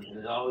times, and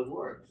it always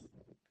works.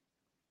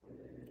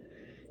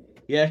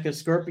 Yeah, because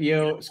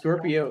Scorpio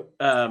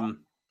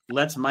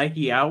lets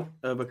Mikey out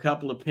of a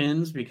couple of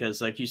pins because,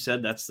 like you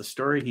said, that's the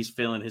story. His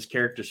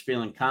character's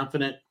feeling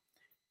confident.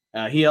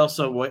 He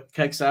also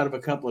kicks out of a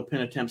couple of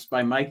pin attempts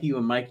by Mikey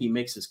when Mikey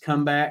makes his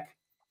comeback.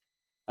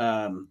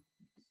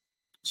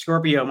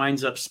 Scorpio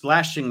winds up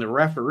splashing the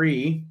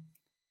referee.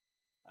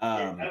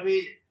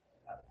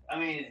 I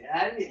mean,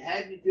 how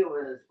did you feel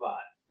with the spot?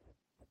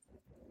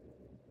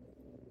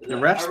 The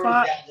ref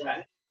spot?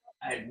 I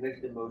had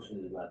mixed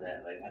emotions about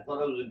that. Like, I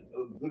thought it was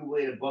a good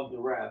way to bump the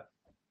ref,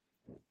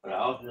 but I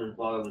also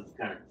thought it was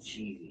kind of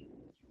cheesy.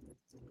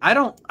 I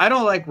don't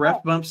like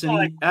ref bumps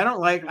I don't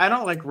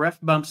like ref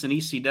bumps in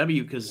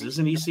ECW because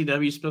isn't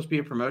ECW supposed to be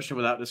a promotion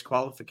without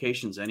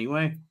disqualifications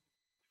anyway?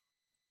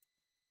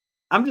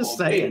 I'm just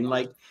saying, you're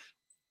right.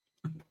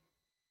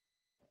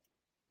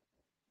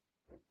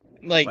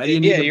 Why do you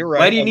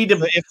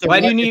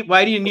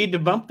need to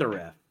bump the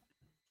ref?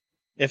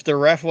 If the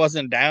ref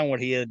wasn't down, would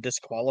he have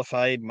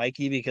disqualified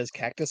Mikey because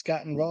Cactus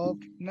got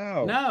involved?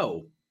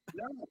 No.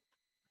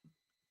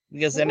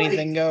 Because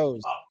anything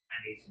goes.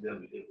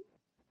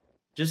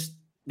 Just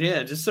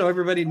so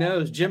everybody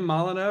knows, Jim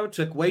Molyneux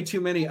took way too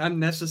many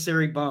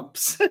unnecessary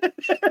bumps.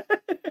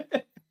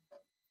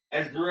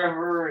 As the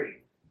referee.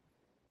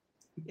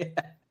 Yeah.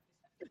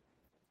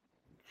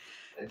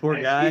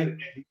 Poor guy.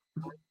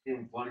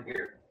 Fun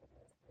here.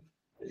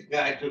 This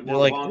guy took They're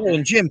like,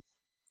 and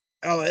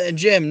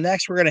Jim,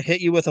 next we're gonna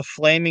hit you with a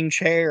flaming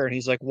chair. And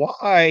he's like,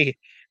 "Why?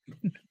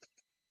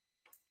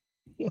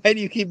 Why do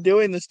you keep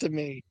doing this to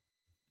me?"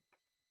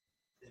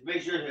 Just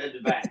make sure it's at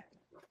the back.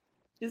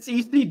 It's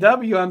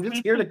ECW. I'm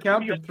just here to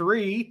count to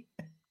 3.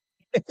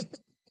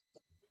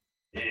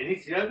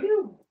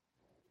 ECW?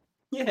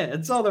 Yeah,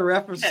 that's all the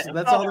ref has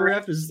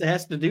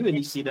to do in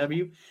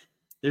ECW.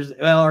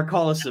 Or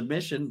call a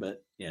submission,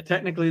 but yeah,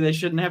 technically they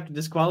shouldn't have to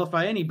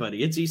disqualify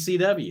anybody. It's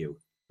ECW.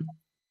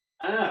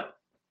 I know.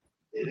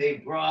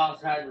 They brawl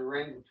outside the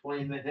ring for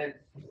 20 minutes,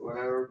 or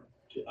whatever.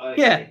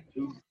 Yeah.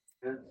 2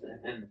 minutes,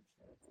 and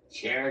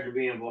chairs are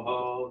being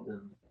involved,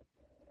 and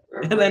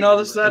then all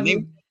of a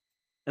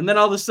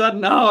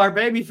sudden, our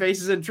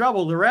babyface is in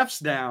trouble. The ref's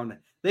down.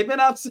 They've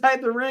been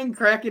outside the ring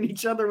cracking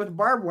each other with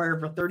barbed wire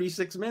for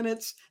 36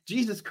 minutes.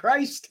 Jesus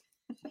Christ.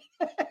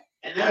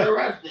 And then the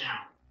ref's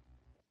down.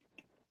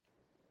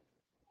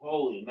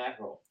 Holy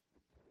mackerel.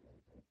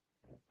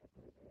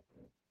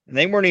 And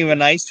they weren't even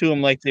nice to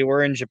him like they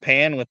were in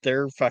Japan with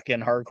their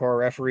fucking hardcore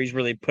referees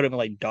where they put him in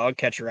like dog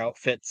catcher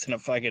outfits and a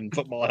fucking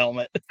football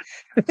helmet.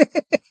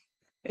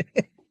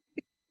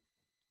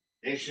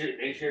 They should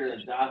have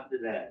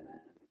adopted that, man.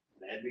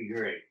 That'd be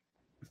great.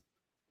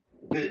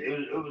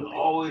 It was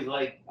always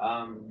like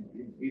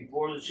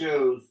before the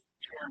shows,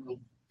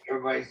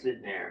 everybody's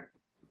sitting there.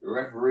 The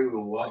referee would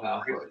walk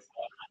out first.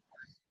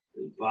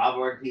 Bob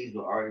Ortiz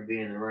will already be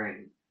in the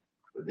ring.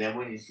 But then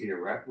when you see the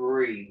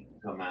referee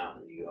come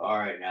out, you go, all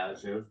right, now the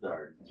show's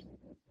starting.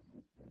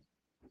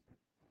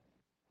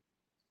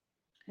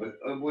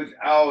 Which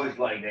I always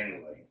liked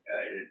anyway.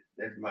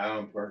 That's my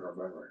own personal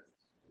preference.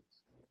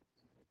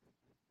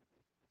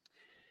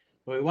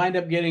 We wind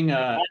up getting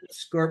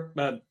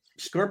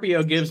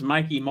Scorpio gives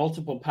Mikey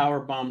multiple power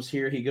bombs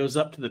here. He goes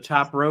up to the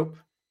top rope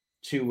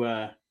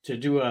to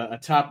do a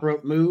top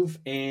rope move,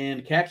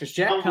 and Cactus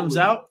Jack comes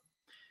out,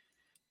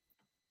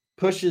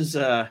 pushes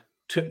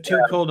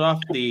Too Cold off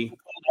the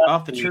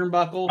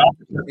turnbuckle,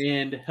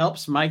 and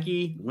helps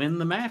Mikey win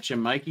the match.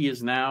 And Mikey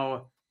is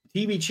now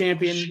TV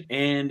champion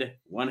and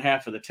one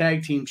half of the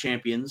tag team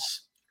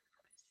champions.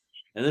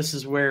 And this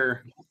is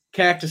where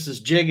Cactus's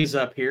jig is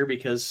up here,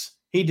 because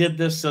he did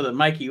this so that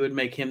Mikey would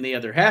make him the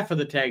other half of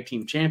the tag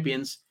team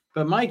champions.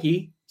 But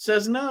Mikey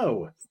says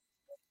no.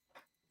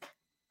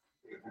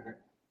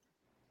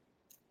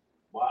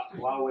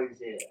 Why would he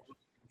say that?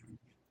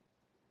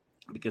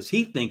 Because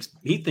he thinks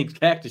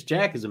Cactus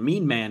Jack is a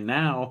mean man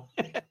now.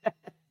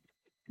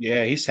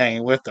 Yeah, he's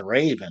hanging with the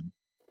Raven.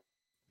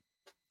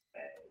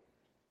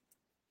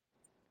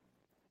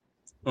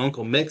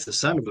 Uncle Mick's the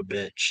son of a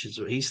bitch, is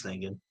what he's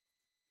thinking.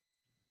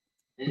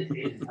 Is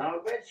son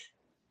of a bitch?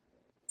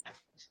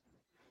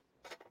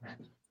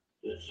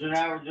 So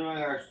now we're doing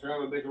our son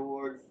of a bitch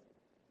awards.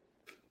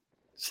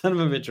 Son of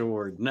a bitch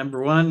award.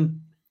 Number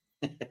 1.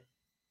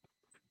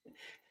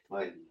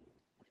 Like,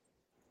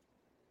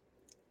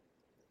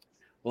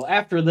 well,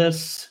 after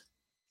this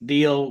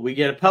deal, we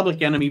get a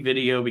Public Enemy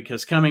video,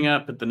 because coming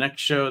up at the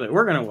next show that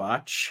we're going to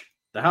watch,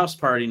 the House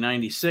Party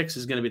 96,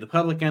 is going to be the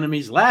Public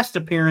Enemy's last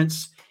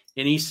appearance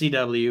in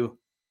ECW.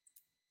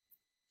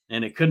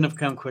 And it couldn't have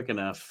come quick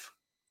enough.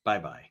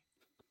 Bye-bye.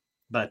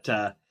 But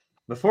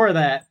before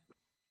that,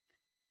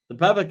 the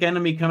Public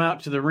Enemy come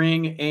out to the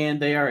ring,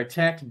 and they are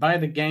attacked by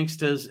the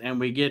Gangstas, and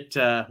we get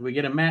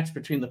a match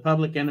between the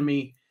Public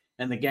Enemy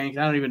and the Gangs.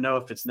 I don't even know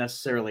if it's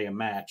necessarily a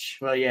match.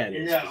 Well, yeah, it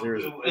is. Yeah,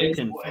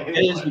 it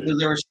is, because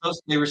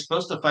they were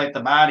supposed to fight the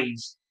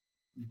Bodies,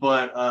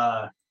 but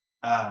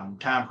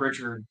Tom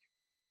Pritchard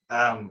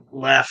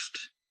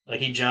left. Like,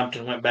 he jumped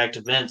and went back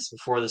to Vince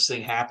before this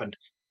thing happened.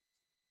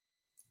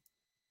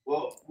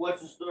 Well,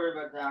 what's the story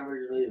about Tom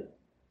Pritchard leaving?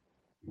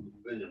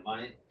 Was it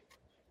money?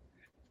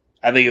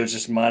 I think it was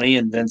just money,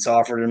 and Vince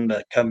offered him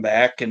to come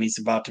back, and he's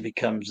about to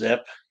become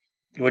Zip,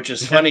 which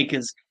is funny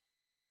because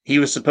he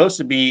was supposed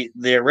to be,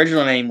 the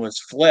original name was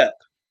Flip.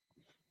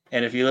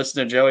 And if you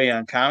listen to Joey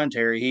on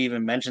commentary, he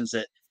even mentions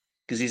it,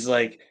 because he's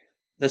like,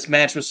 this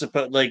match was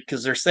supposed, like,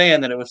 because they're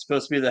saying that it was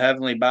supposed to be the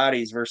Heavenly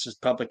Bodies versus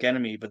Public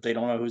Enemy, but they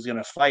don't know who's going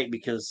to fight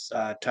because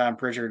Tom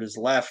Pritchard is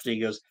left. And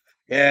he goes,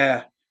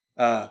 yeah,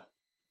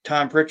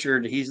 Tom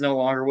Pritchard, he's no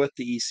longer with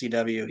the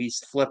ECW.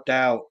 He's flipped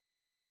out.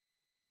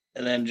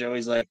 And then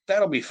Joey's like,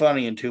 that'll be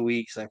funny in 2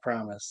 weeks, I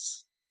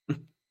promise.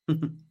 Whoa,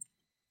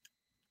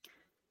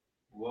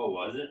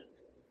 was it?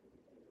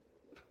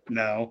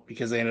 No,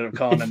 because they ended up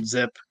calling him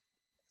Zip.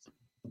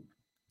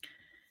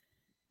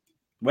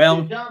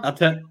 Well,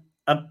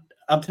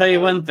 I'll tell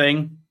you one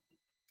thing.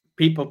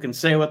 People can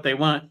say what they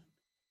want,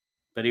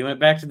 but he went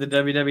back to the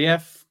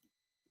WWF,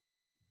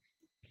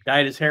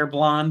 dyed his hair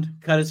blonde,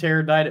 cut his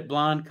hair, dyed it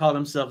blonde, called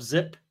himself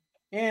Zip,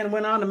 and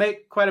went on to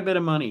make quite a bit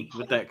of money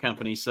with that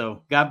company.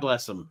 So God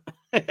bless him.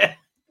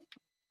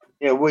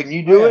 Yeah, wouldn't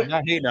you do it?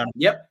 Not hating on him.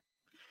 Yep.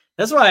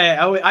 That's why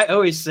I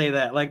always say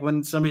that. Like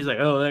when somebody's like,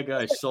 oh, that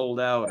guy sold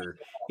out, or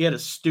he had a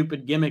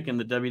stupid gimmick in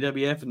the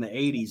WWF in the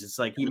 80s. It's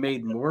like he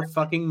made more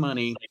fucking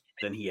money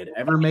than he had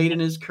ever made in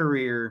his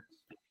career.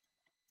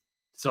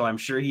 So I'm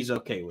sure he's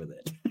okay with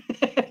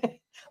it.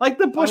 Like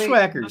the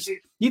Bushwhackers.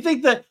 You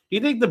think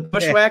the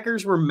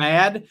Bushwhackers were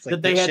mad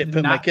that they had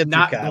to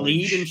not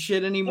bleed and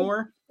shit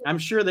anymore? I'm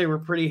sure they were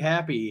pretty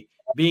happy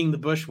being the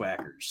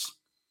Bushwhackers.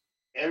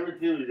 Every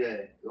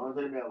Tuesday, going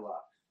to the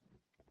mailbox.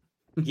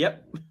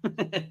 Yep. I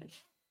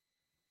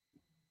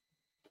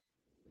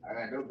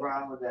got no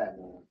problem with that,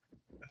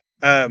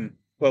 man.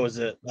 What was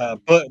it?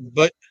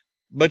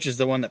 Butch is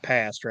the one that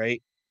passed,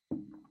 right?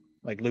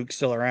 Like Luke's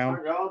still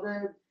around.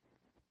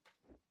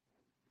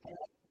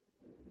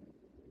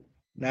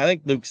 No, I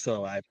think Luke's still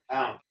alive.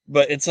 Oh.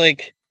 But it's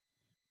like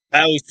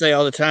I always say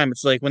all the time,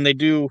 it's like when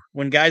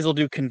guys will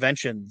do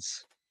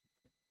conventions,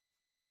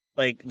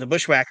 like the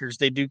Bushwhackers,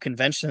 they do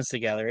conventions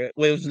together. It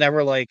was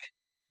never like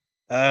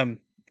coming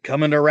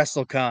to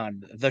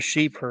WrestleCon, the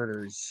Sheep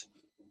Herders.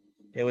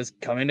 It was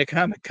coming to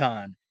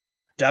Comic-Con,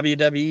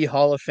 WWE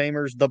Hall of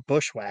Famers, the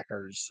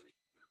Bushwhackers.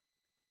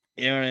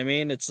 You know what I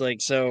mean? It's like,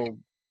 so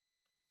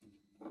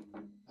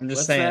I'm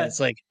just saying that?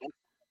 It's like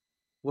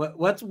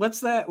what's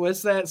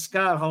that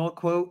Scott Hall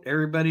quote?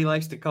 Everybody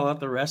likes to call it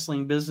the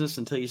wrestling business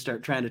until you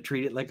start trying to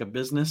treat it like a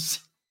business.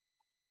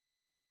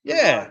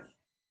 Yeah.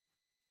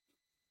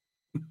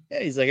 Yeah,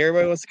 he's like,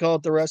 everybody wants to call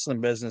it the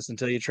wrestling business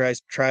until you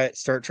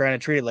start trying to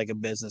treat it like a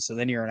business, and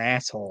then you're an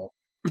asshole.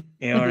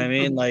 You know what I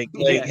mean? Like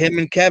Yeah. him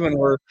and Kevin,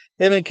 what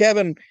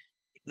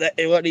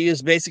he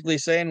was basically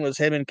saying was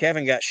him and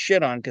Kevin got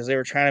shit on because they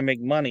were trying to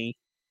make money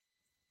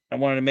and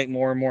wanted to make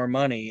more and more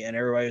money, and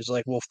everybody was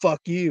like, well,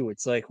 fuck you.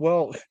 It's like,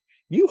 well,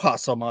 you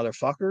hustle,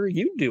 motherfucker.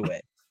 You do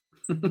it.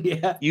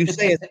 Yeah. You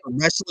say it's a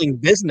wrestling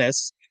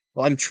business.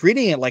 Well, I'm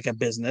treating it like a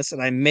business,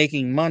 and I'm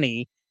making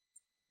money.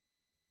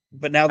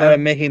 But now that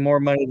I'm making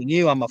more money than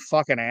you, I'm a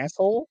fucking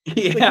asshole.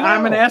 Yeah, like, no.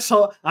 I'm an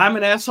asshole. I'm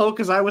an asshole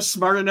because I was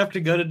smart enough to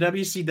go to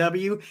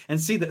WCW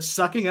and see that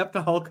sucking up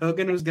to Hulk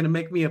Hogan was going to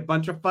make me a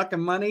bunch of fucking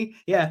money.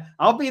 Yeah,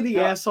 I'll be the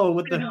asshole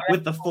with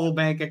the full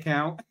bank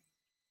account.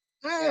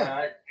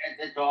 Yeah,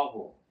 that's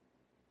awful.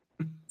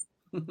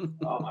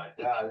 Oh my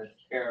god, that's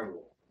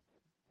terrible.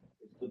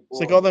 It's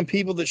like all them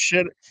people that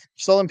shit.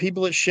 All them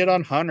people that shit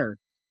on Hunter.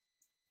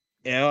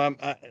 You know,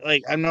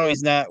 I know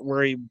he's not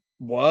where he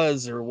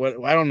was or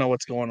what. I don't know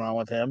what's going on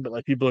with him, but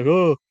like people are like,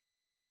 oh,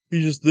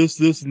 he's just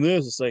this, and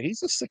this. It's like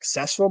he's a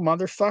successful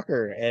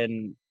motherfucker,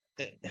 and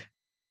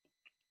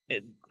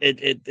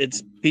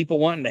it's people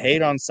wanting to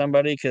hate on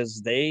somebody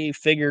because they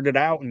figured it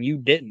out and you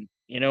didn't.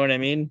 You know what I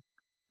mean?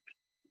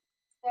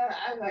 Yeah,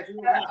 I got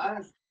you.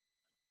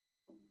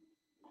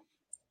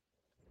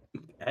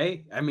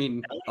 Hey, I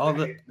mean, all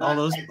those.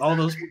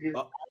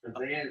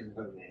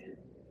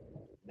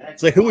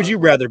 It's like, who would you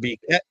rather be?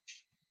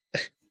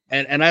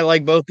 And I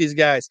like both these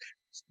guys,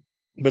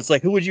 but it's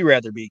like, who would you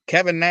rather be,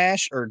 Kevin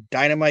Nash or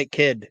Dynamite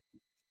Kid?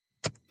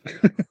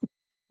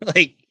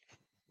 Like,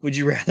 would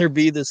you rather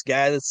be this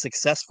guy that's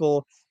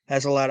successful,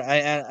 has a lot of?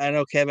 I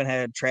know Kevin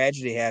had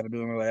tragedy happen to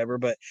him or whatever,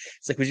 but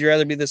it's like, would you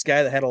rather be this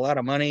guy that had a lot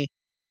of money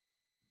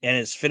and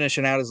is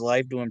finishing out his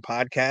life doing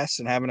podcasts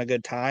and having a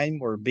good time,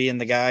 or being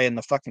the guy in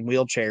the fucking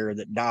wheelchair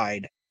that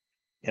died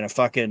in a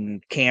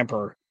fucking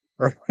camper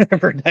or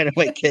whatever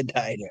Dynamite Kid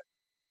died in?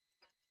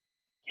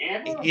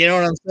 You know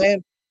what I'm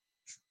saying?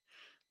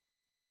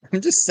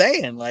 I'm just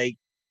saying, like,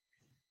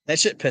 that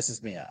shit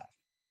pisses me off.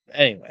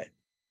 Anyway,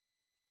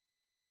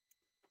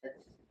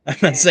 I'm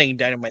not saying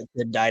Dynamite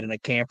Kid died in a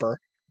camper,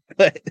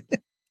 but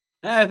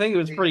I think it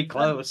was pretty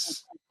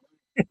close.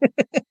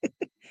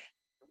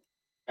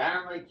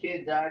 Dynamite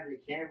Kid died in a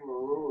camper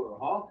or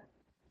Hulk.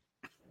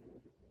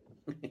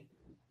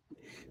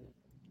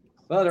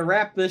 Well, to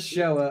wrap this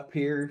show up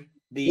here,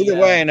 either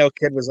way, I know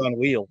Kid was on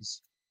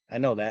wheels. I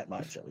know that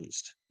much at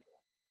least.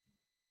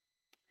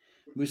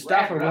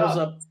 Mustafa rolls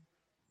up.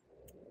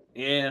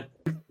 Yeah.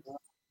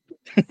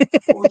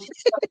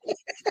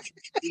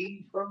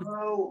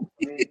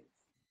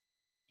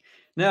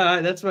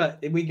 No, that's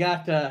what we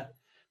got.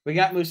 We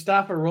got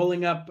Mustafa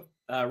rolling up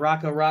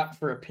Rocco Rock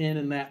for a pin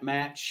in that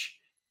match.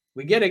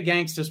 We get a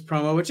Gangstas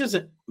promo, which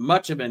isn't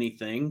much of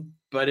anything,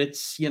 but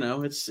it's, you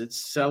know, it's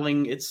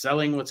selling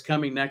what's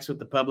coming next with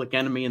the Public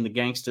Enemy and the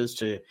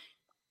Gangstas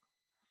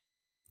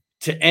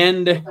to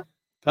end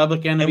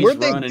Public Enemy's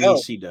run in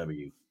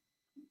ECW.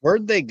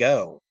 Where'd they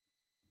go?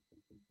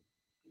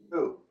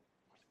 Who?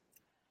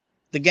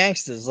 The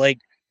Gangstas, like,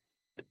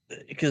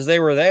 because they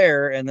were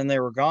there and then they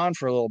were gone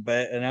for a little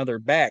bit and now they're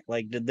back.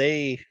 Like, did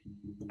they?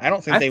 I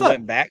don't think they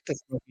went back to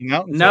Smoky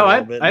Mountain. No,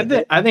 I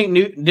think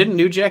didn't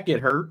New Jack get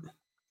hurt?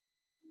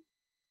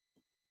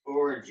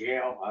 Or in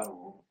jail? I don't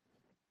know.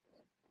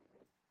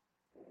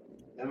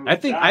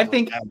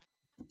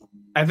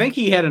 I think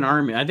he had an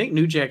arm. I think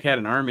New Jack had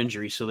an arm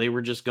injury, so they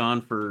were just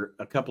gone for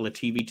a couple of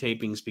TV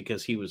tapings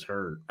because he was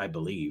hurt, I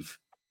believe.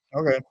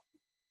 Okay.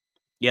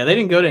 Yeah, they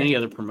didn't go to any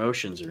other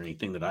promotions or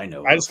anything that I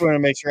know. I just wanted to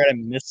make sure I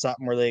didn't miss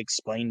something where they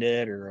explained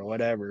it or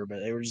whatever, but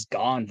they were just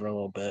gone for a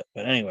little bit.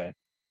 But anyway.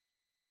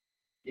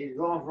 He's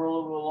going for a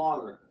little bit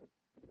longer.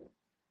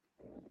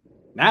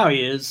 Now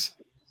he is.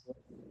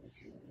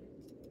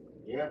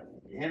 Yep,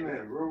 him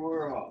and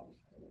Ruler Hall.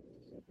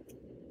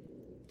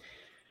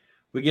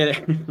 We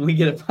get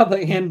a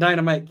Public and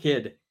Dynamite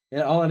Kid,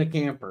 all in a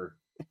camper.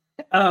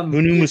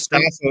 Who knew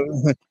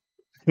Mustafa?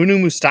 Who knew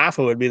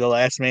Mustafa would be the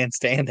last man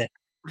standing?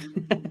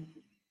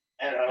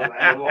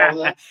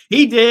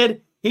 He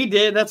did.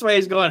 That's why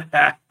he's going.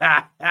 Ha,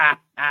 ha, ha,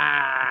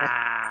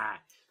 ha.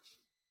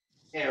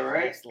 Yeah,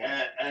 right.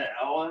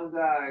 All them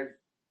guys,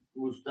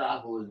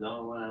 Mustafa was the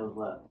only one that was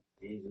left.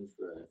 Jesus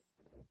Christ.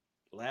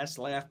 Last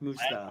laugh,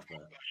 Mustafa.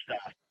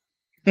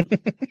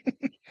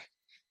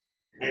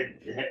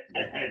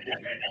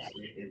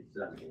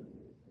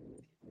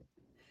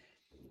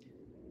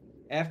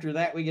 After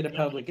that, we get a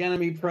Public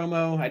Enemy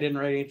promo. I didn't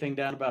write anything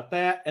down about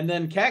that. And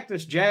then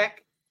Cactus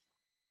Jack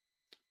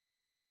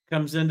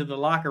comes into the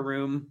locker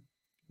room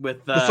with...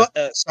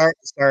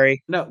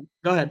 sorry. No,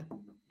 go ahead.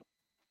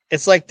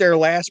 It's like their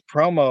last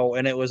promo,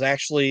 and it was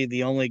actually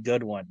the only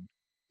good one.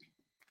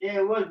 Yeah,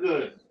 it was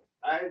good.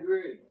 I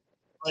agree.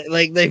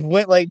 Like they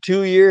went like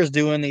 2 years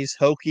doing these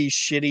hokey,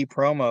 shitty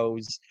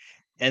promos,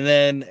 and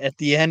then at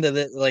the end of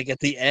it, like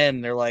at the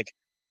end, they're like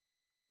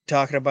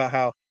talking about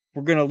how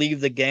we're gonna leave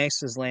the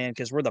Gangstas land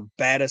because we're the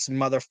baddest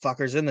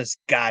motherfuckers in this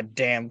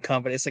goddamn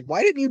company. It's like,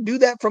 why didn't you do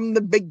that from the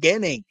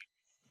beginning?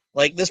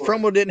 Like, this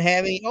promo didn't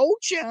have any, oh,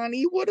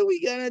 Johnny, what are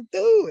we gonna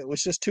do? It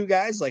was just two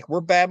guys like, we're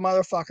bad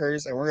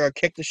motherfuckers and we're gonna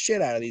kick the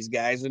shit out of these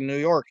guys in New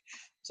York.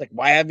 It's like,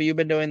 why haven't you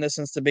been doing this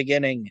since the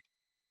beginning?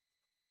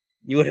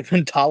 You would have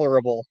been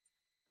tolerable.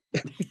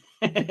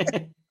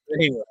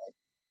 Anyway.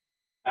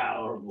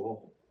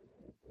 Tolerable.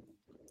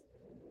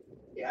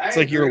 Yeah, it's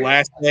like your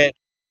last day.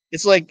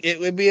 It's like it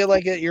would be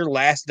like your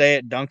last day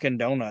at Dunkin'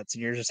 Donuts,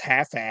 and you're just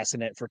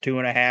half-assing it for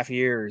 2.5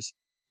 years.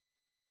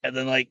 And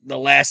then, like, the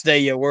last day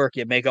you work,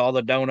 you make all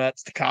the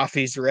donuts, the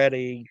coffee's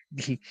ready,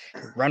 you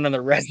run on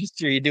the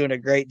register, you're doing a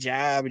great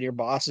job, and your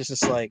boss is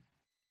just like,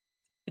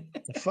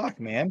 the fuck,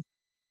 man?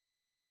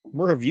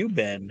 Where have you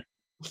been?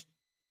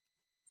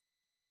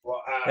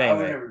 Well, I Anyway.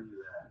 would never do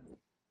that.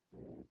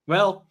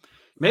 Well,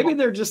 maybe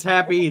they're just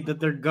happy that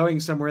they're going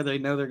somewhere they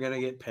know they're going to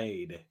get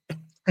paid.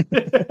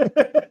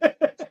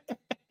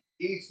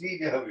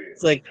 ECW.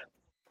 It's like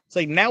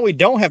now we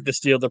don't have to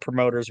steal the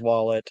promoter's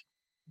wallet.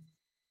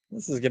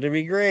 This is going to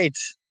be great.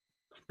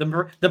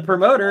 The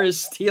promoter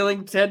is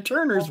stealing Ted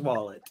Turner's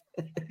wallet.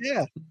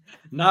 Yeah.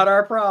 Not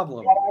our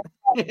problem.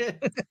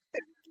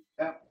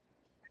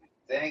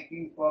 Thank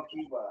you, fuck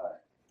you, bye.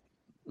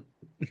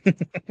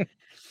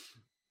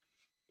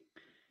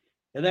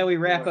 And then we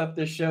wrap up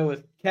this show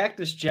with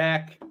Cactus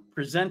Jack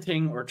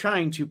presenting or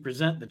trying to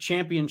present the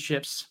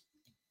championships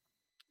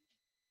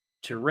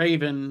to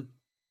Raven.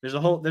 There's a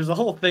whole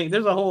thing.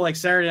 There's a whole like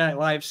Saturday Night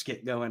Live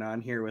skit going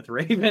on here with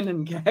Raven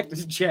and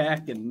Cactus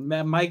Jack and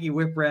Mikey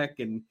Whipwreck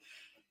and.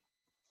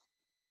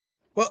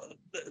 Well,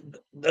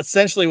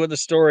 essentially what the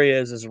story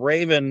is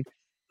Raven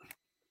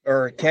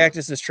or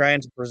Cactus is trying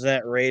to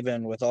present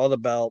Raven with all the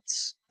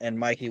belts and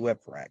Mikey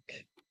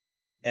Whipwreck.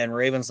 And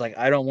Raven's like,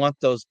 I don't want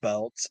those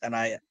belts. And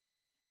I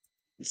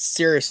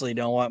seriously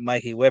don't want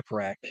Mikey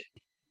Whipwreck.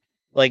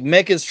 Like,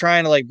 Mick is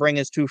trying to like bring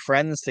his two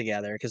friends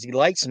together because he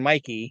likes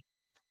Mikey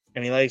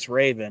and he likes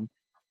Raven.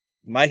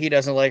 Mikey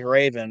doesn't like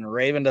Raven.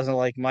 Raven doesn't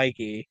like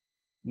Mikey.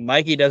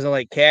 Mikey doesn't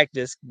like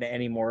Cactus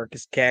anymore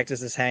because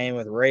Cactus is hanging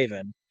with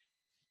Raven.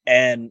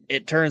 And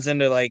it turns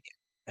into like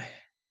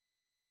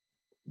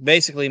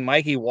basically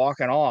Mikey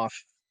walking off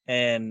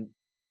and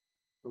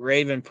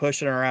Raven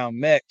pushing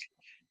around Mick.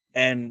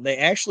 And they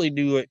actually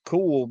do it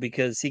cool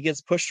because he gets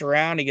pushed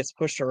around,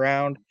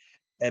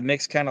 and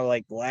Mick's kind of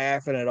like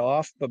laughing it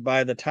off. But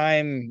by the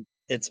time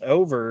it's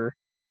over,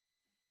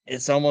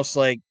 it's almost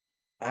like,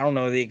 I don't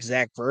know the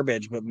exact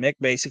verbiage, but Mick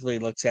basically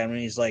looks at him and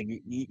he's like,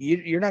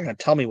 you're not going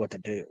to tell me what to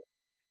do.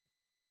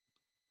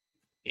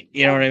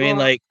 You know what I mean?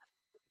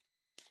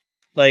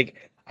 Like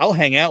I'll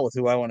hang out with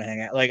who I want to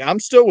hang out. Like, I'm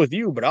still with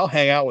you, but I'll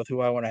hang out with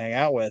who I want to hang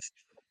out with.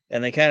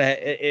 And they kind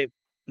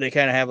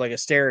of have like a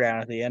stare down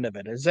at the end of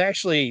it. It's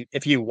actually,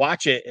 if you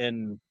watch it,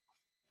 and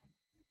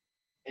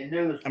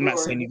I'm not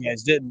saying you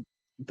guys didn't,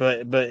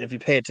 but if you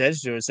pay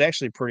attention to it, it's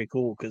actually pretty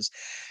cool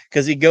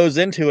because he goes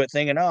into it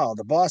thinking, oh,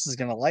 the boss is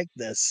gonna like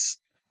this,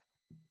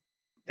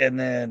 and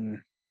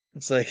then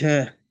it's like,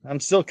 I'm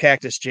still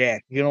Cactus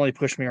Jack. You can only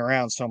push me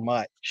around so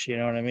much. You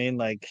know what I mean?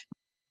 Like,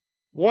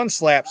 one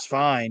slap's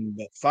fine,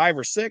 but 5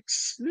 or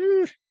 6,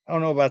 I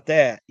don't know about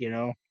that. You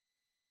know,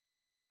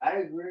 I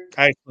agree.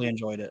 I actually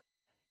enjoyed it.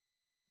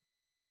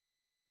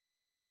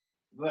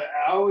 But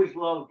I always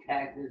love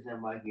Cactus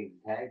and Mikey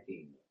tag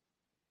team.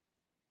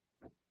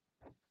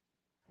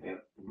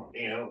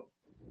 You know,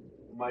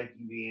 Mikey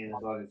being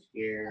fucking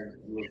scared,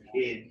 little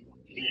kid.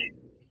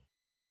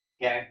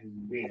 Cactus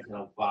being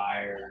on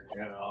fire,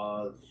 and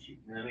all this shit.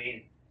 You know what I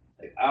mean?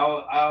 Like,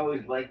 I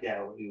always liked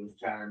that when he was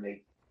trying to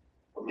make.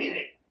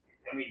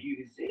 I mean, you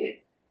can see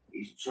it.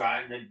 He's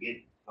trying to get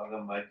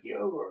fucking Mikey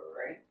over,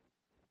 right?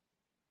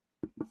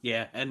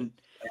 Yeah, and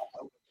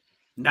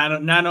not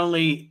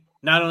only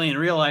in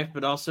real life,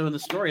 but also in the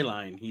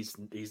storyline. He's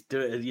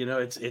doing, you know,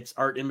 it's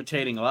art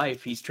imitating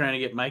life. He's trying to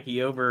get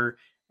Mikey over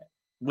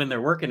when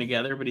they're working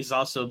together, but he's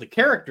also, the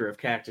character of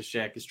Cactus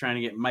Jack is trying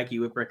to get Mikey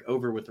Whipwreck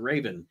over with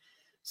Raven.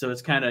 So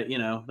it's kind of, you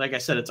know, like I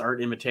said, it's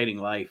art imitating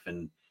life,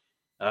 and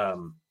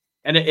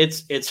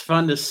it's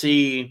fun to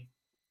see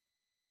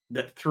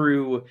that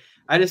through.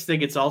 I just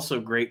think it's also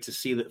great to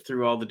see that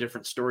through all the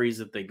different stories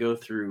that they go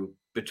through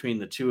between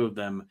the two of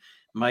them,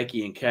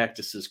 Mikey and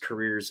Cactus's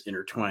careers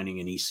intertwining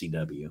in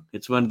ECW.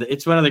 It's one of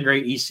the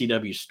great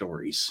ECW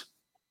stories.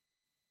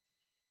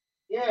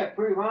 Yeah,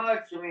 pretty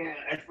much. I mean,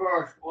 as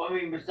far as,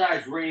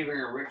 besides Raven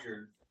and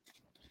Richard,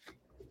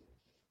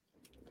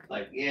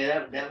 like,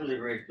 yeah, that was a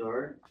great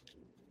story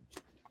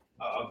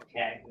of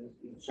Cactus.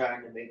 He's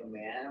trying to make a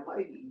man of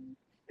Mikey.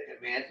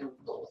 A man,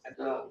 that's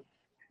a,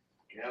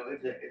 you know,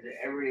 it's an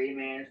everyday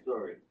man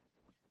story,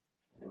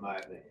 in my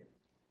opinion.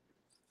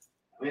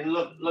 I mean,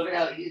 look at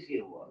how easy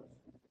it was.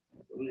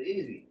 It was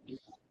easy.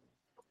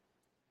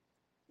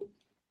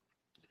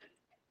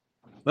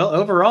 Well,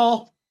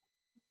 overall,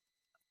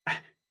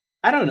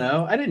 I don't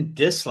know. I didn't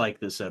dislike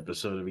this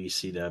episode of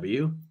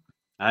ECW.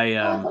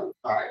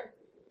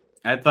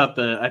 I thought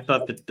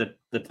the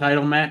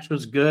title match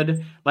was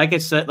good. Like I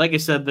said,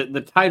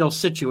 the title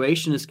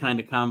situation is kind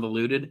of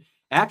convoluted.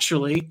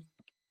 Actually,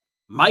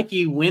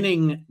 Mikey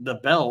winning the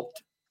belt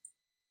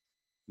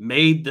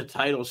made the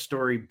title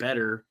story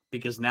better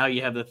because now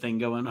you have the thing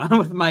going on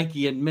with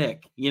Mikey and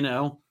Mick, you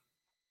know?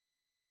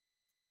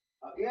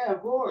 Yeah,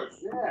 of course.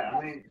 Yeah,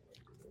 I mean,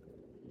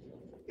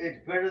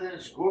 it's better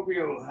than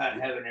Scorpio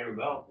having every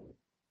belt.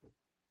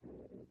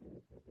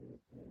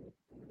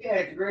 Yeah,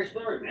 it's a great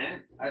story,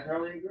 man. I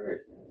totally agree.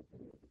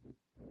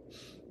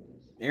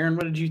 Aaron,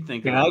 what did you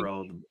think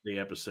overall of the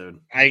episode?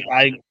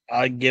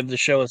 I give the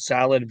show a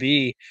solid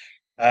B.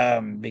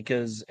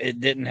 because it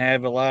didn't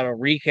have a lot of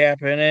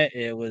recap in it.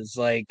 It was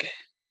like,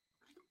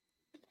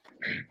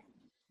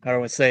 how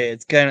do I say it?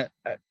 It's kind of,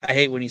 I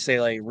hate when you say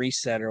like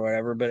reset or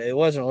whatever, but it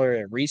wasn't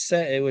really a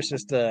reset. It was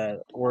just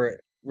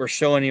we're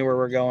showing you where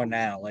we're going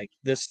now. Like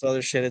this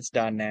other shit, it's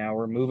done now.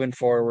 We're moving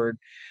forward,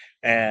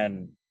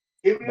 and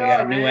Here we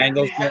got new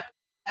angles. How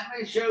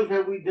many shows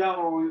have we done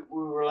where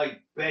we were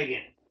like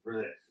begging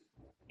for this?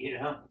 You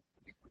know?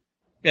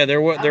 Yeah,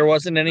 there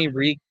wasn't any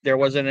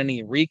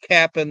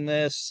recap in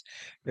this.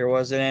 There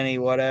wasn't any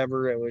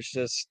whatever. It was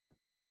just,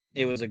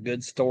 it was a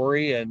good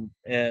story, and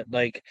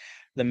like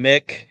the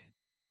Mick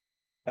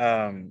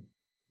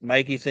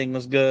Mikey thing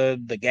was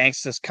good. The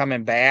Gangsta's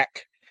coming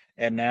back,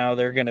 and now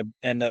they're gonna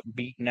end up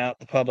beating out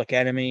the Public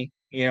Enemy.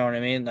 You know what I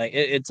mean? Like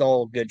it's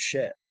all good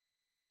shit.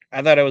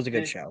 I thought it was a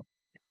good show.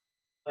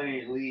 I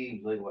mean, it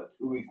leaves like what,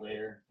 2 weeks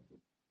later?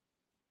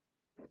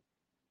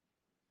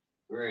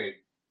 Great.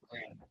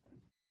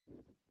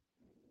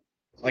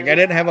 Like I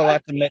didn't have a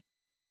lot to make.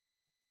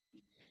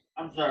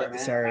 I'm sorry, man.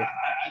 Sorry.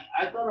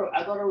 I thought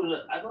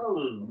it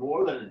was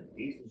more than a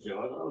decent show.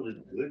 I thought it was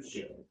a good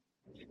show.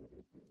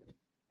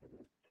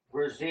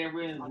 For the same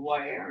reasons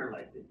why Aaron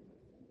liked it,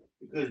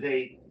 because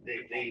they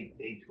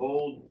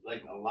told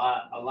like a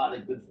lot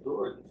of good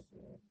stories,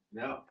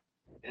 you know,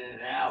 in an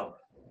hour.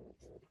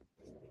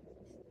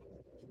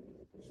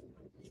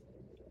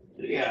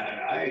 So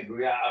yeah, I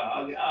agree.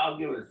 I'll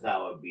give it a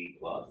solid B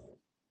plus.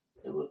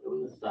 It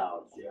was a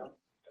solid show,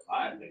 in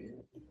my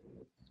opinion.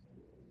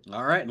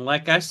 All right, and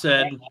like I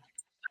said,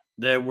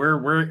 that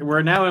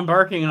we're now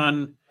embarking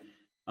on,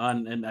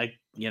 and I,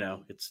 you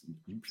know, it's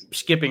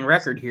skipping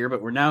record here,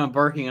 but we're now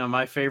embarking on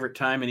my favorite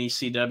time in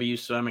ECW.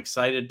 So I'm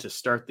excited to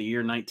start the year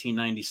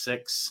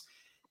 1996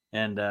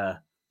 and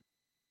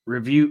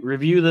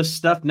review this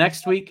stuff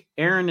next week.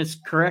 Aaron is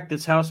correct.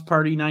 It's House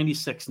Party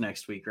 96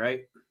 next week,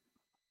 right?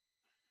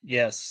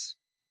 Yes.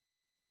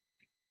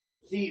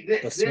 See,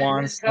 this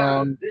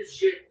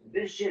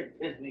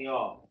shit pissed me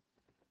off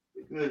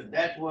because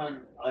that's when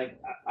like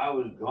I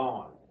was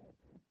gone,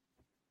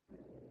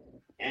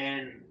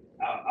 and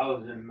I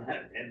was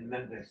in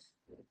Memphis,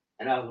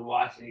 and I was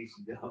watching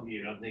ECW,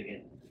 and I'm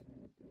thinking,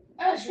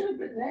 I should have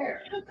been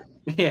there.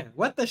 Yeah,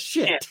 what the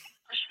shit?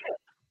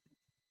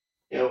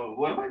 Yeah,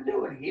 what am I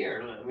doing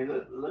here? I mean,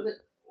 look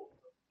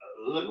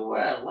at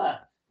where I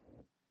left.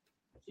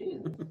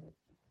 Jesus.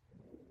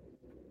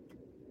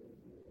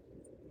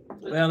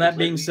 Well, that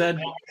being said,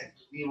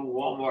 even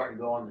Walmart and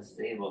go on the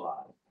stable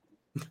line.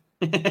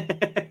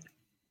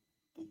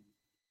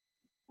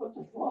 What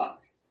the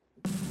fuck?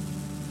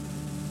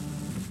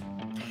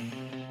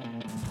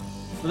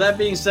 With that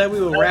being said, we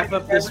will wrap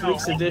up this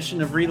week's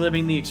edition of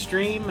Reliving the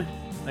Extreme.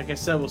 Like I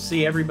said, we'll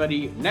see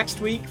everybody next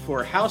week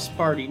for House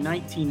Party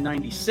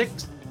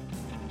 1996.